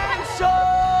human soul.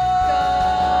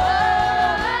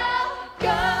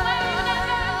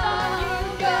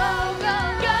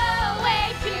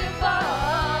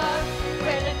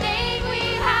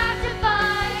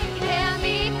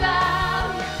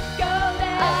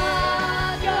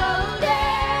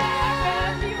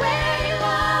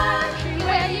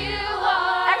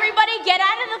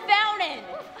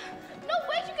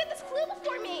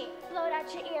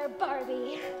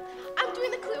 Barbie. I'm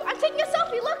doing the clue. I'm taking a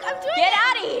selfie. Look, I'm doing it. Get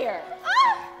out of here.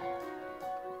 Ah!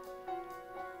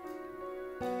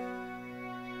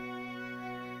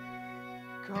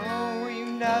 Go where you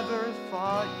never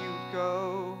thought you'd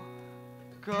go.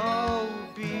 Go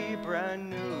be brand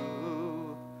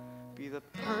new. Be the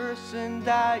person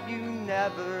that you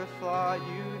never thought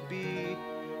you'd be,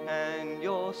 and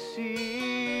you'll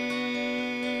see.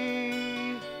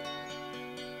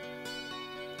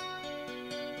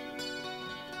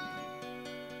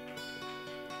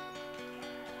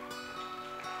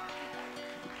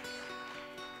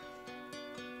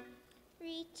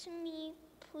 Read to me,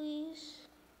 please.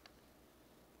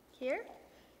 Here.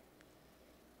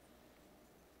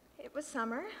 It was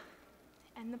summer,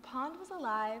 and the pond was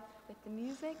alive with the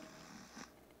music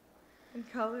and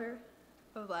color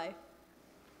of life.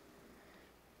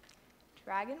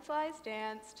 Dragonflies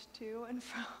danced to and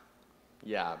fro.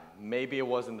 Yeah, maybe it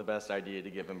wasn't the best idea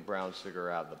to give him brown sugar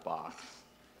out of the box.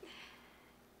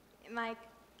 Mike,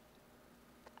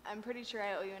 I'm pretty sure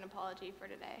I owe you an apology for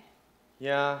today.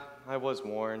 Yeah, I was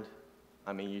warned.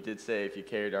 I mean, you did say if you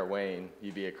carried our Wayne,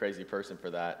 you'd be a crazy person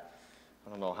for that. I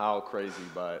don't know how crazy,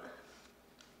 but...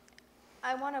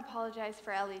 I want to apologize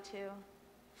for Ellie, too.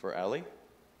 For Ellie?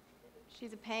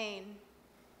 She's a pain.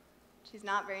 She's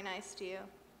not very nice to you.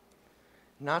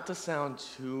 Not to sound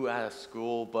too out of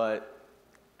school, but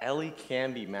Ellie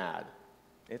can be mad.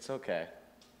 It's okay.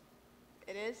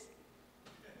 It is?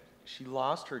 She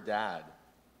lost her dad.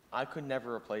 I could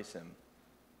never replace him.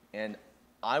 And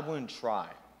I wouldn't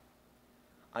try.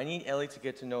 I need Ellie to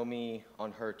get to know me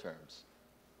on her terms.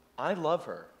 I love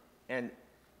her, and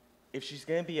if she's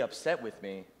gonna be upset with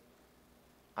me,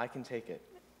 I can take it.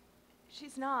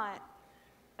 She's not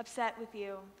upset with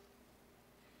you.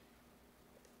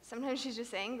 Sometimes she's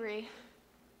just angry.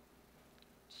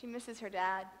 She misses her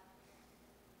dad.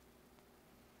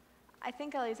 I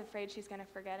think Ellie's afraid she's gonna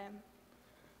forget him.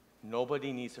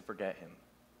 Nobody needs to forget him,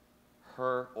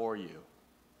 her or you.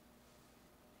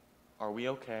 Are we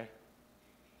okay?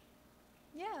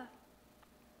 Yeah.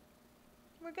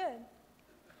 We're good.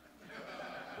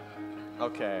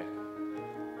 Okay.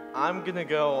 I'm gonna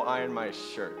go iron my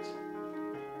shirt.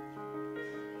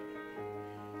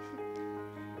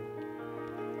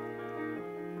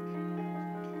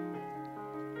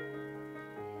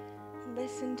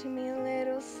 Listen to me,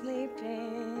 little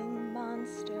sleeping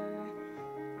monster.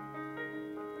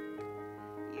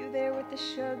 You there with the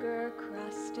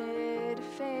sugar-crusted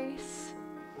face.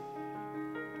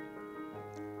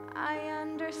 I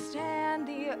understand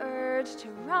the urge to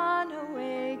run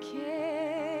away,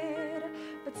 kid,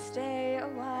 but stay a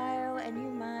while and you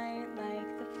might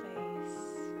like the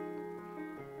place.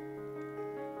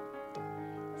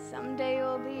 Someday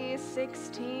you'll be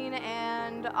 16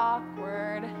 and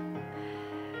awkward.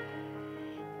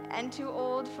 And too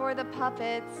old for the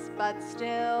puppets, but still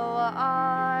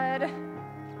odd.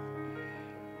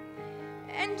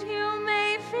 And you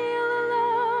may feel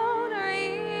alone or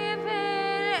even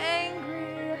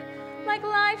angry, like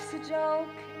life's a joke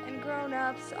and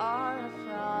grown-ups are a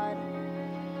fraud.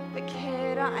 But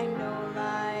kid, I know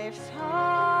life's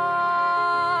hard.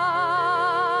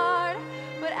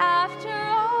 But after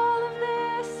all of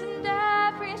this and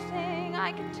everything,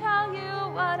 I can tell you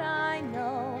what I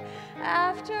know.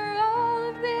 After all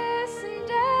of this and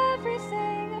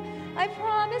everything, I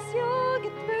promise you'll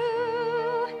get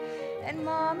through. And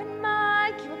Mom and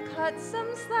Mike, you'll cut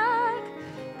some slack,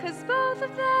 'cause both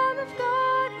of them have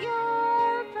got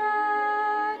your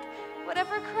back.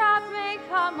 Whatever crap may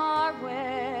come our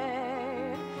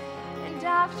way. And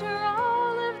after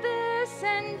all of this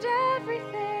and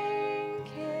everything,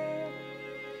 kid,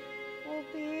 we'll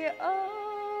be okay.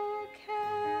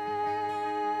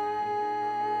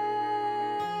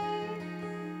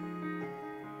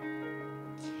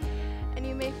 And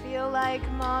you may feel like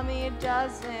Mommy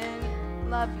doesn't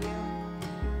love you.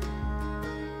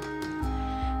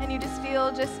 And you just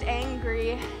feel just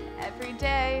angry every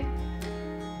day.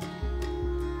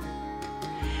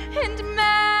 And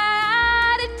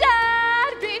mad at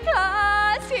Dad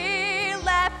because he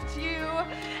left you,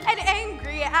 and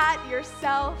angry at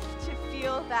yourself to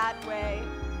feel that way.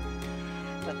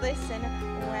 But listen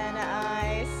when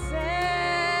I say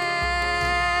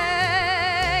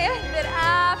that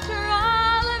after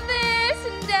all of this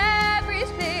and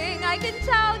everything, I can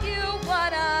tell you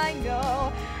what I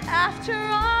know. After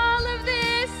all of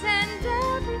this and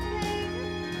everything,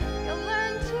 you'll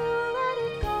learn to let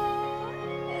it go.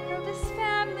 This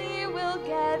family will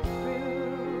get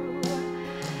through.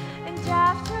 And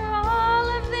after all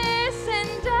of this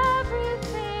and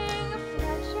everything,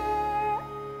 Fletcher,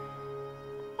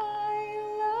 I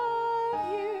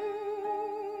love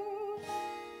you.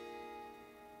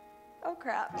 Oh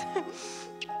crap.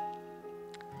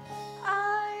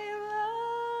 I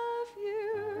love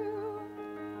you.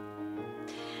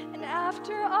 And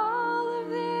after all of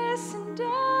this and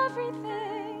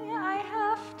everything, I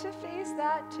have to face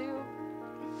that too.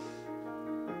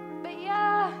 But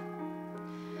yeah,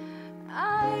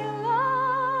 I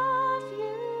love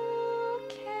you,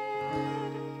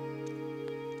 kid.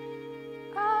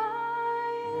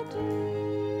 I do.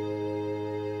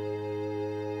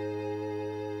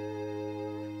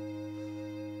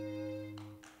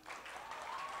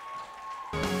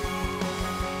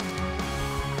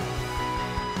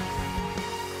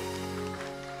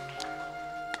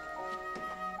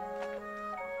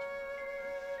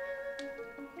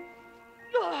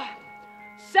 Ugh.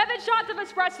 7 shots of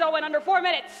espresso in under 4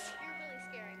 minutes. You're really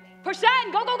scaring me.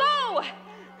 Percent, go, go, go!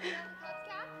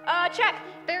 Check.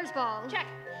 Bears ball. Check.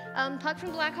 Puck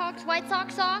from Blackhawks, White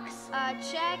Sox socks.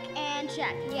 Check and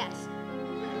check. Yes.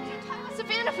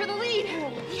 Savannah for the lead.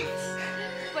 Yes.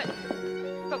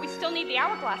 But we still need the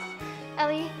hourglass.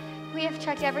 Ellie, we have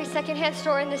checked every secondhand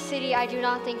store in the city. I do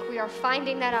not think we are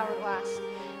finding that hourglass.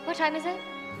 What time is it?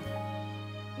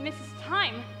 Mrs.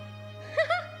 Time.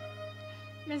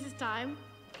 Mrs. Time,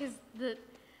 because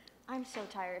I'm so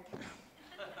tired.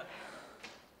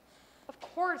 Of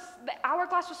course, the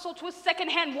hourglass was sold to a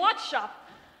secondhand watch shop.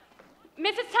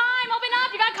 Mrs. Time, open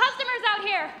up! You got customers out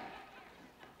here.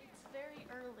 it's very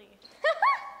early.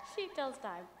 She tells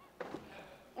time.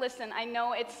 Listen, I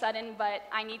know it's sudden, but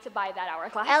I need to buy that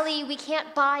hourglass. Ellie, we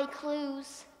can't buy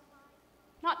clues.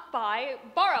 Not buy,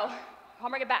 borrow. I'll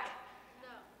bring it back. No.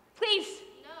 Please.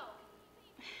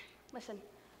 No. Listen,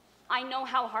 I know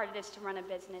how hard it is to run a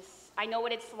business. I know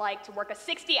what it's like to work a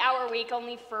 60-hour week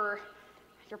only for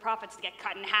your profits to get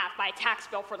cut in half by a tax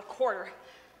bill for the quarter.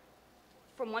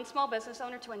 From one small business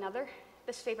owner to another,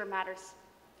 this favor matters.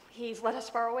 Please let us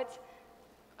borrow it.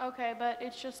 Okay, but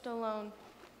it's just a loan.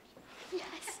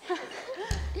 Yes.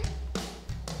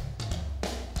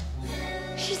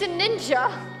 She's a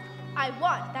ninja. I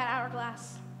want that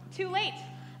hourglass. Too late.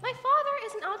 My father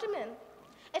is an alderman.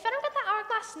 If I don't get that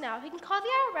hourglass now, he can call the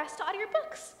IRS to audit your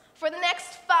books for the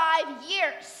next 5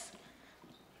 years.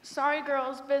 Sorry,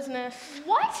 girls, business.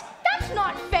 What? That's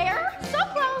not fair. So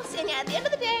close, and at the end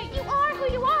of the day, you are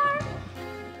who you are.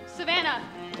 Savannah,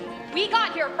 we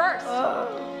got here first.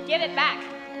 Give it back.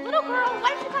 Little girl,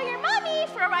 why don't you call your mommy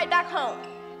for a ride back home?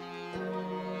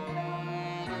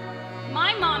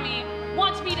 My mommy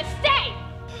wants me to stay.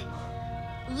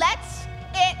 Let's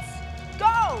it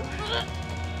go.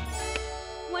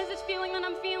 What is this feeling that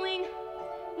I'm feeling?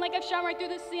 Like I've shot right through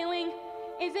the ceiling?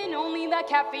 Is it only the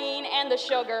caffeine and the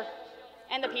sugar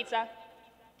and the pizza?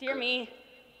 Dear me,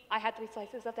 I had 3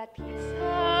 slices of that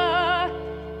pizza.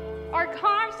 Are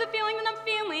carbs the feeling that I'm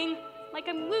feeling? Like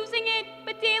I'm losing it,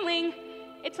 but dealing.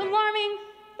 It's alarming,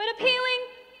 but appealing,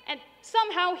 and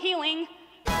somehow healing.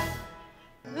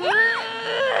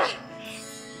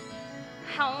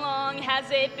 How long has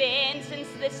it been since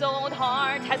this old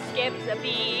heart has skipped a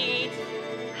beat?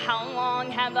 How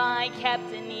long have I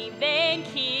kept an even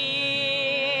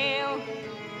keel?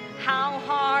 How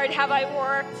hard have I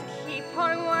worked to keep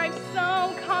our lives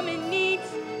so calm and neat?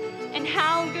 And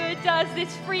how good does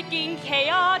this freaking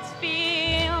chaos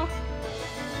feel?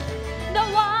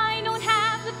 Though I don't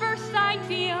have the first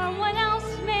idea what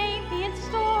else may be in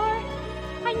store,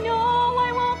 I know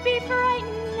I won't be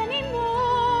frightened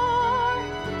anymore.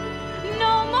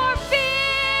 No more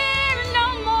fear, no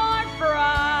more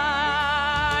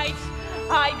fright.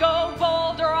 I go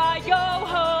bold or I go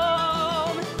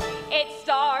home. It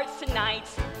starts tonight.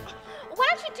 Why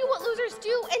don't you do what losers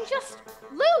do and just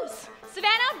lose?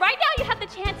 Savannah, right now you have the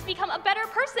chance to become a better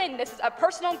person. This is a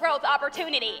personal growth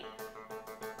opportunity.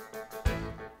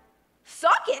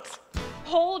 Suck it!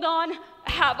 Hold on.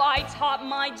 Have I taught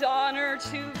my daughter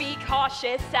to be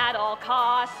cautious at all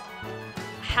costs?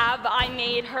 Have I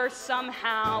made her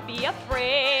somehow be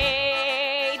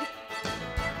afraid?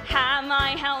 Have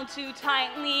I held too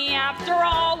tightly after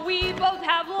all we both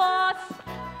have lost?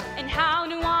 And how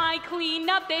do I clean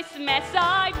up this mess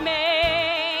I've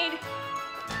made?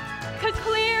 'Cause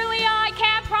clearly I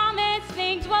can't promise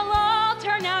things will all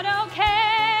turn out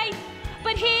okay.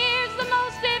 But here's the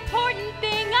most important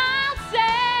thing I'll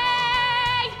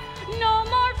say. No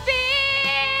more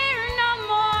fear, no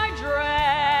more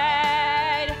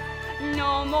dread.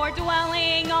 No more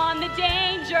dwelling on the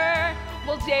danger.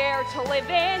 We'll dare to live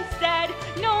instead.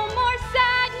 No more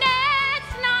sadness,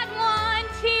 not one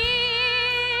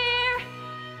tear.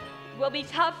 We'll be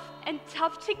tough and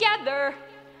tough together.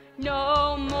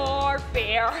 No more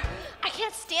fear. I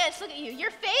can't stand to look at you.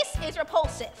 Your face is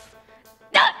repulsive.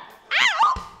 Ow!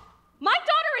 My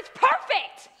daughter is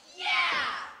perfect!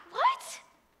 Yeah! What?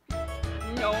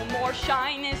 No more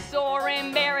shyness or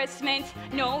embarrassment,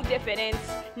 no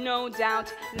diffidence, no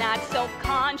doubt, not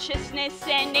self-consciousness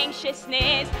and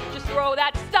anxiousness. Just throw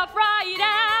that stuff right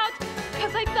out.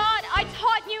 'Cause I thought I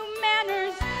taught you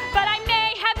manners, but I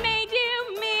may have made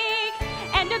you meek.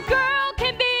 And a girl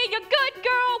can be a good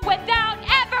girl without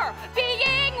ever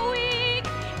being weak.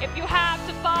 If you have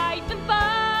to fight, then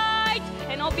fight,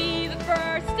 and I'll be the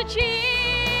first to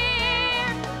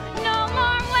cheer. No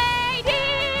more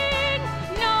waiting,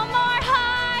 no more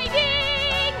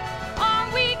hiding. Are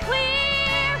we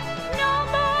clear? No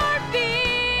more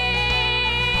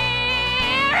fear.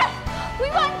 We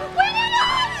won! We did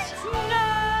it! No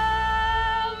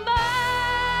more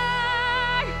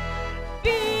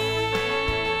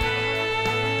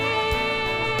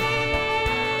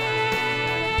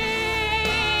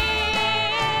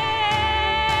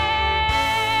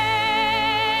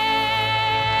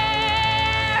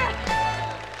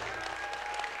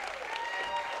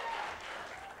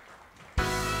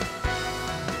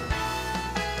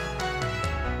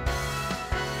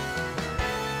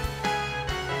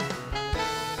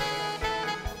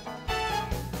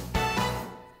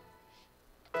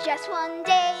Just one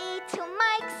day till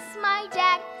Mike's my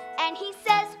dad, and he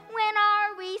says, when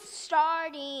are we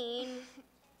starting?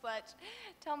 But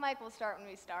tell Mike we'll start when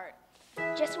we start.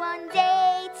 Just one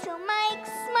day till Mike's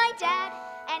my dad,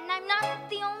 and I'm not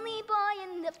the only boy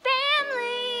in the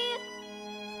family.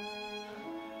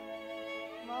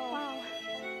 Wow.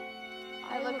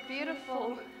 I look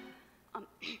beautiful.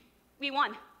 We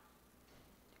won.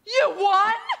 You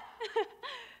won?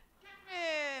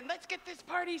 And let's get this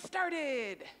party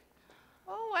started.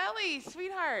 Oh, Ellie,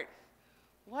 sweetheart,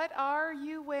 what are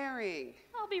you wearing?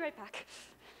 I'll be right back.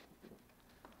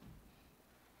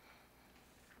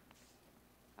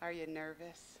 Are you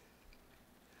nervous?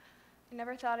 I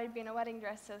never thought I'd be in a wedding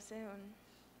dress so soon.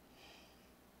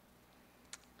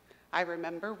 I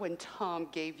remember when Tom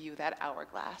gave you that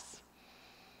hourglass.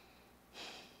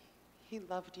 He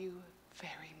loved you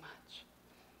very much.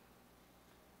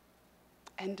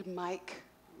 And Mike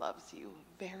loves you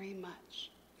very much.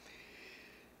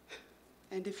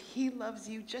 And if he loves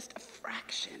you just a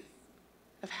fraction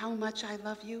of how much I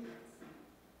love you,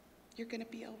 you're gonna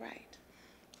be all right.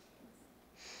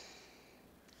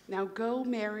 Now go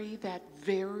marry that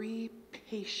very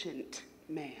patient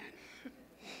man.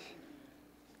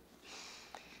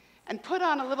 And put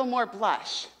on a little more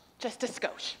blush, just a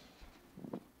skosh.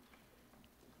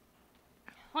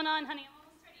 Hold on, honey, I'm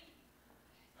almost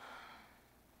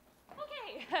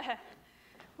ready. Okay,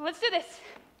 let's do this.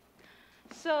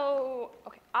 So,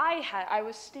 okay, I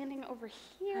was standing over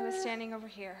here. I was standing over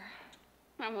here.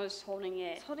 I was holding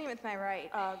it. It's holding it with my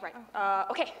right. Right.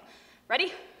 Okay.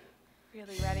 Ready?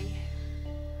 Really ready.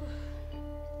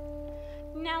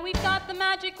 Now we've got the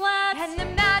magic glass. And the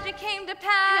magic came to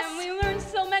pass. And we learned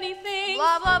so many things.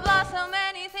 Blah, blah, blah, so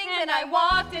many things. And I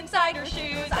walked inside her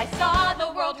shoes. I saw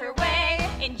the world her way.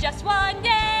 In just one day.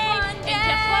 In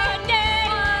just one day.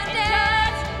 In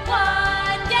just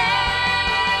one day.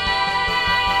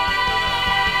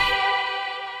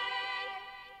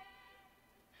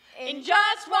 In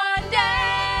just one day.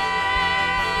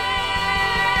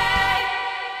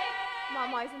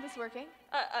 Mom, why isn't this working?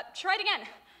 Try it again.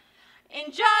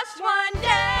 In just one day.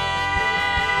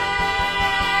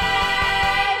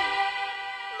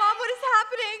 Mom, what is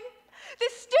happening?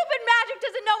 This stupid magic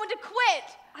doesn't know when to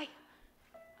quit.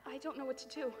 I don't know what to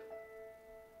do.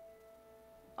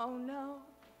 Oh no.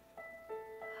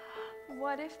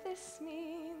 What if this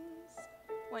means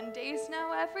one day's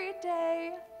now every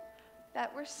day,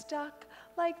 that we're stuck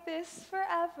like this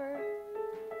forever?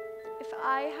 If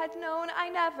I had known, I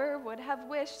never would have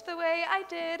wished the way I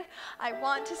did. I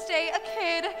want to stay a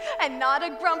kid and not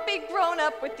a grumpy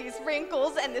grown-up with these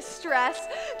wrinkles and this stress,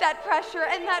 that pressure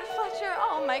and that Fletcher.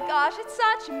 Oh my gosh, it's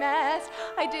such a mess.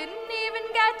 I didn't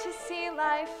even get to see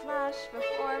life flash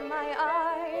before my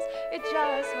eyes. It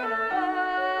just went away,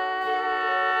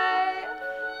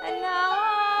 and now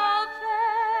I'll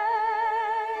pay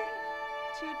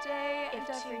today and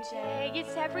every day.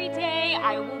 It's every day.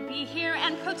 I will be here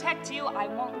and protect you. I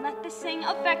won't let this thing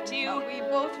affect you. But we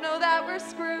both know that we're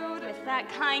screwed with that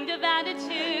kind of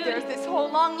attitude. There's this whole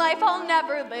long life I'll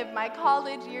never live, my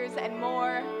college years and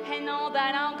more. And all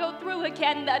that I'll go through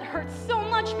again that hurt so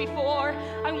much before.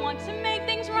 I want to make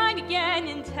things right again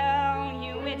and tell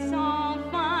you it's all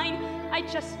fine. I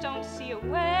just don't see a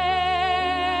way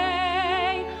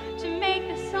to make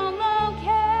this all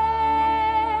okay.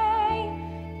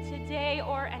 Today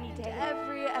or any day.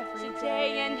 Every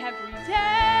Today and every day.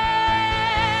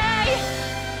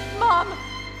 Mom,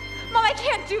 I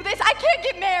can't do this. I can't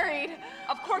get married.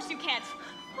 Of course you can't.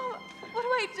 What do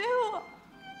I do?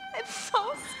 I'm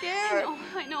so scared.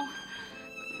 I know.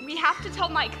 We have to tell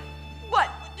Mike. What?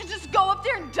 To just go up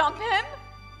there and dump him?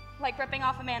 Like ripping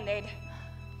off a Band-Aid.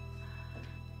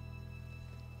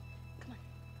 Come on.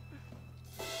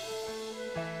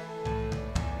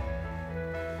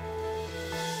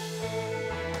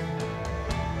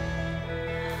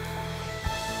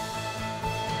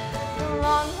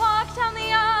 Long walk down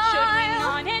the aisle. Should we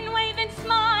nod and wave and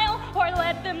smile, or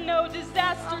let them know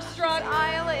disaster struck? This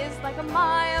aisle is like a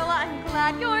mile. I'm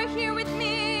glad you're here with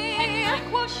me. And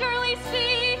Mike will surely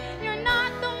see you're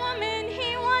not the woman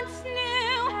he once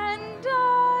knew. And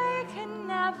I can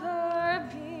never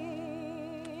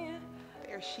be.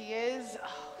 There she is.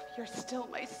 Oh, you're still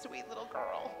my sweet little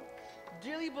girl.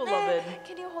 Dearly beloved.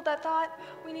 Can you hold that thought?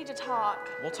 We need to talk.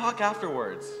 We'll talk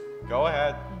afterwards. Go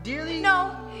ahead. Dearly.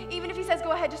 No, even if he says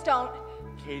go ahead, just don't.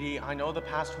 Katie, I know the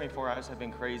past 24 hours have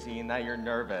been crazy and that you're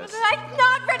nervous. But I'm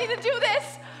not ready to do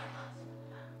this.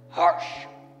 Harsh.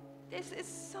 This is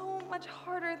so much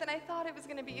harder than I thought it was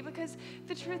going to be, because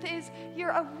the truth is, you're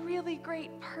a really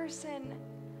great person.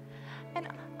 And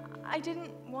I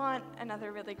didn't want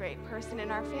another really great person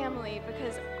in our family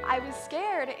because I was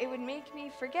scared it would make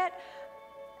me forget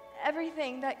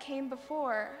everything that came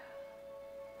before.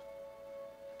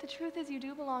 The truth is, you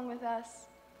do belong with us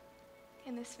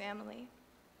in this family.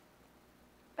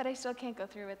 But I still can't go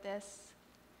through with this,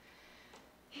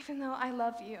 even though I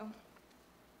love you.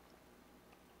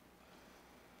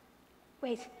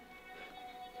 Wait.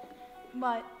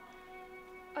 What?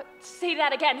 Say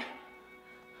that again.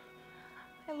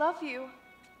 I love you.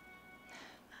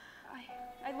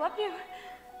 I love you.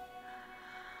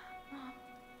 Mom.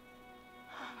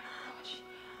 Oh my gosh.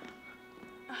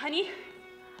 Honey?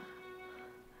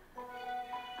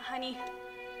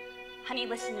 Honey,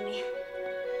 listen to me.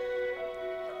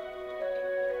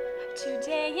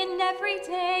 Today and every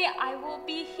day I will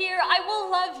be here, I will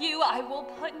love you, I will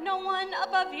put no one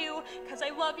above you, 'cause I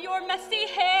love your messy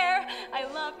hair, I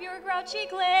love your grouchy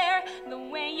glare, the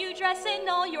way you dress and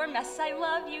all your mess, I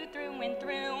love you through and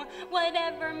through.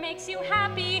 Whatever makes you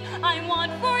happy, I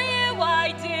want for you,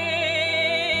 I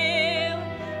do.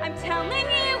 I'm telling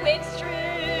you it's true,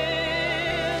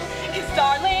 'cause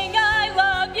darling, I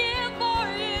love you for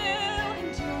you,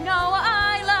 and you know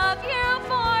I love you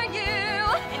for you,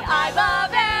 and I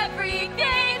love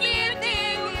everything you do.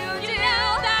 You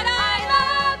know that I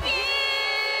love you.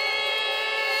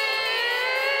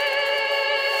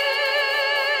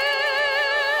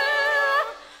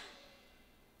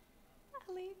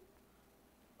 Ellie,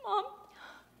 Mom,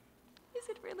 is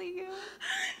it really you?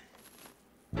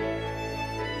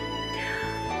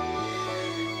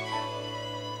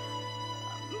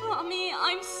 Mommy,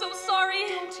 I'm so sorry.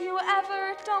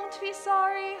 Don't be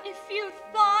sorry. If you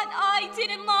thought I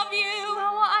didn't love you.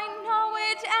 No, I know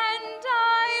it, and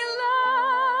I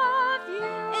love you.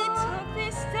 It took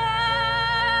this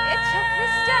day. It took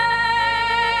this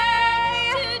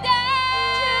day. Today,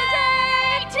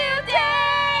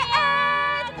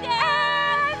 and every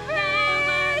day.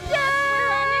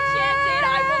 We're unenchanted.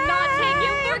 I will not take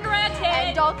you for granted.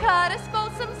 And don't cut us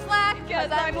both some slack,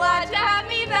 'cause I'm glad to have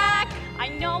me back. I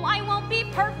know I won't be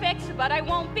perfect, but I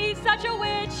won't be such a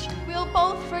witch. We'll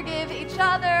both forgive each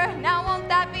other. Now won't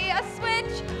that be a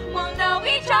switch? We'll know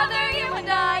each other, you and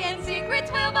I, and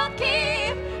secrets we'll both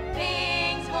keep.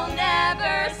 Things we'll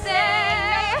never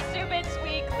say. Stupid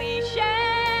sweet cliche.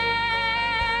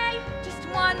 Just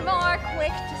one more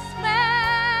quick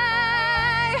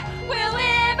display. We'll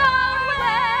live our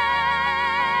way.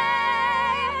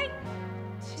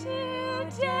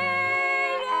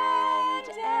 Today and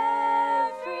every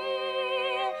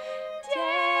day.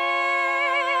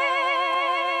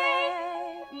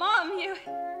 Mom, you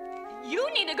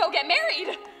need to go get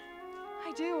married.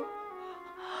 I do.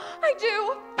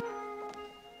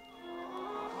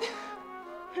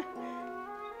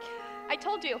 I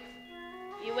told you.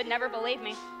 You would never believe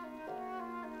me.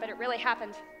 But it really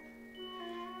happened.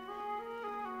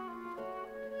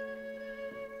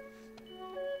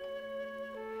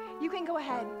 You can go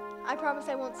ahead. I promise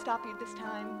I won't stop you this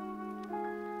time.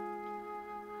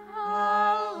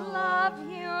 I'll love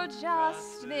you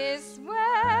just this way.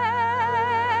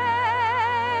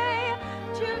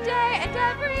 Today and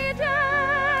every day.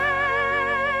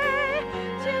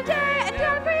 Today and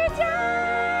every day.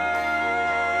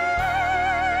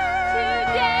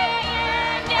 Today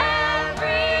and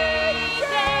every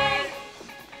day.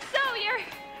 So you're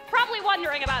probably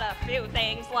wondering about a few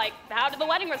things, like how did the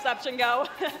wedding reception go?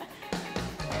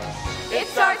 It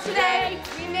starts today.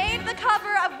 We made the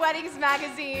cover of Weddings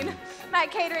magazine. My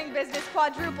catering business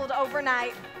quadrupled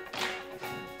overnight.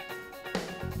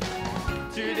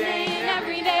 Today and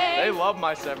every day. They love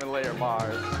my 7-layer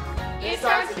bars. It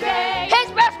starts today. His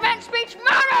best man speech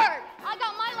murdered! I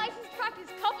got my license to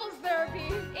practice couples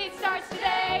therapy. It starts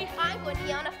today. I'm going to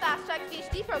be on a fast-track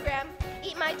PhD program.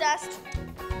 Eat my dust.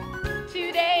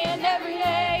 Today and every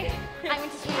day. I'm going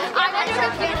to see Guys. I'm gonna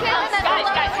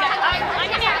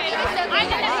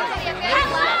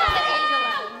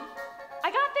I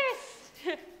got this.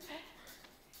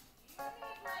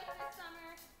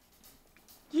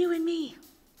 You and me.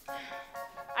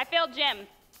 I failed gym,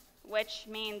 which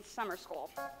means summer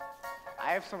school.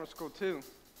 I have summer school too.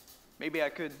 Maybe I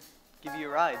could give you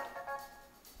a ride.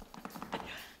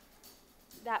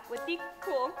 That would be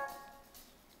cool.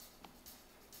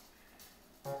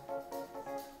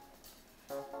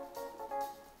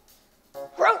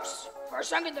 Gross! For a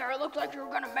second there, it looked like you were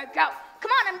gonna make out.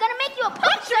 Come on, I'm gonna make you a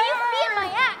picture. You be in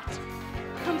my act.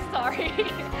 I'm sorry.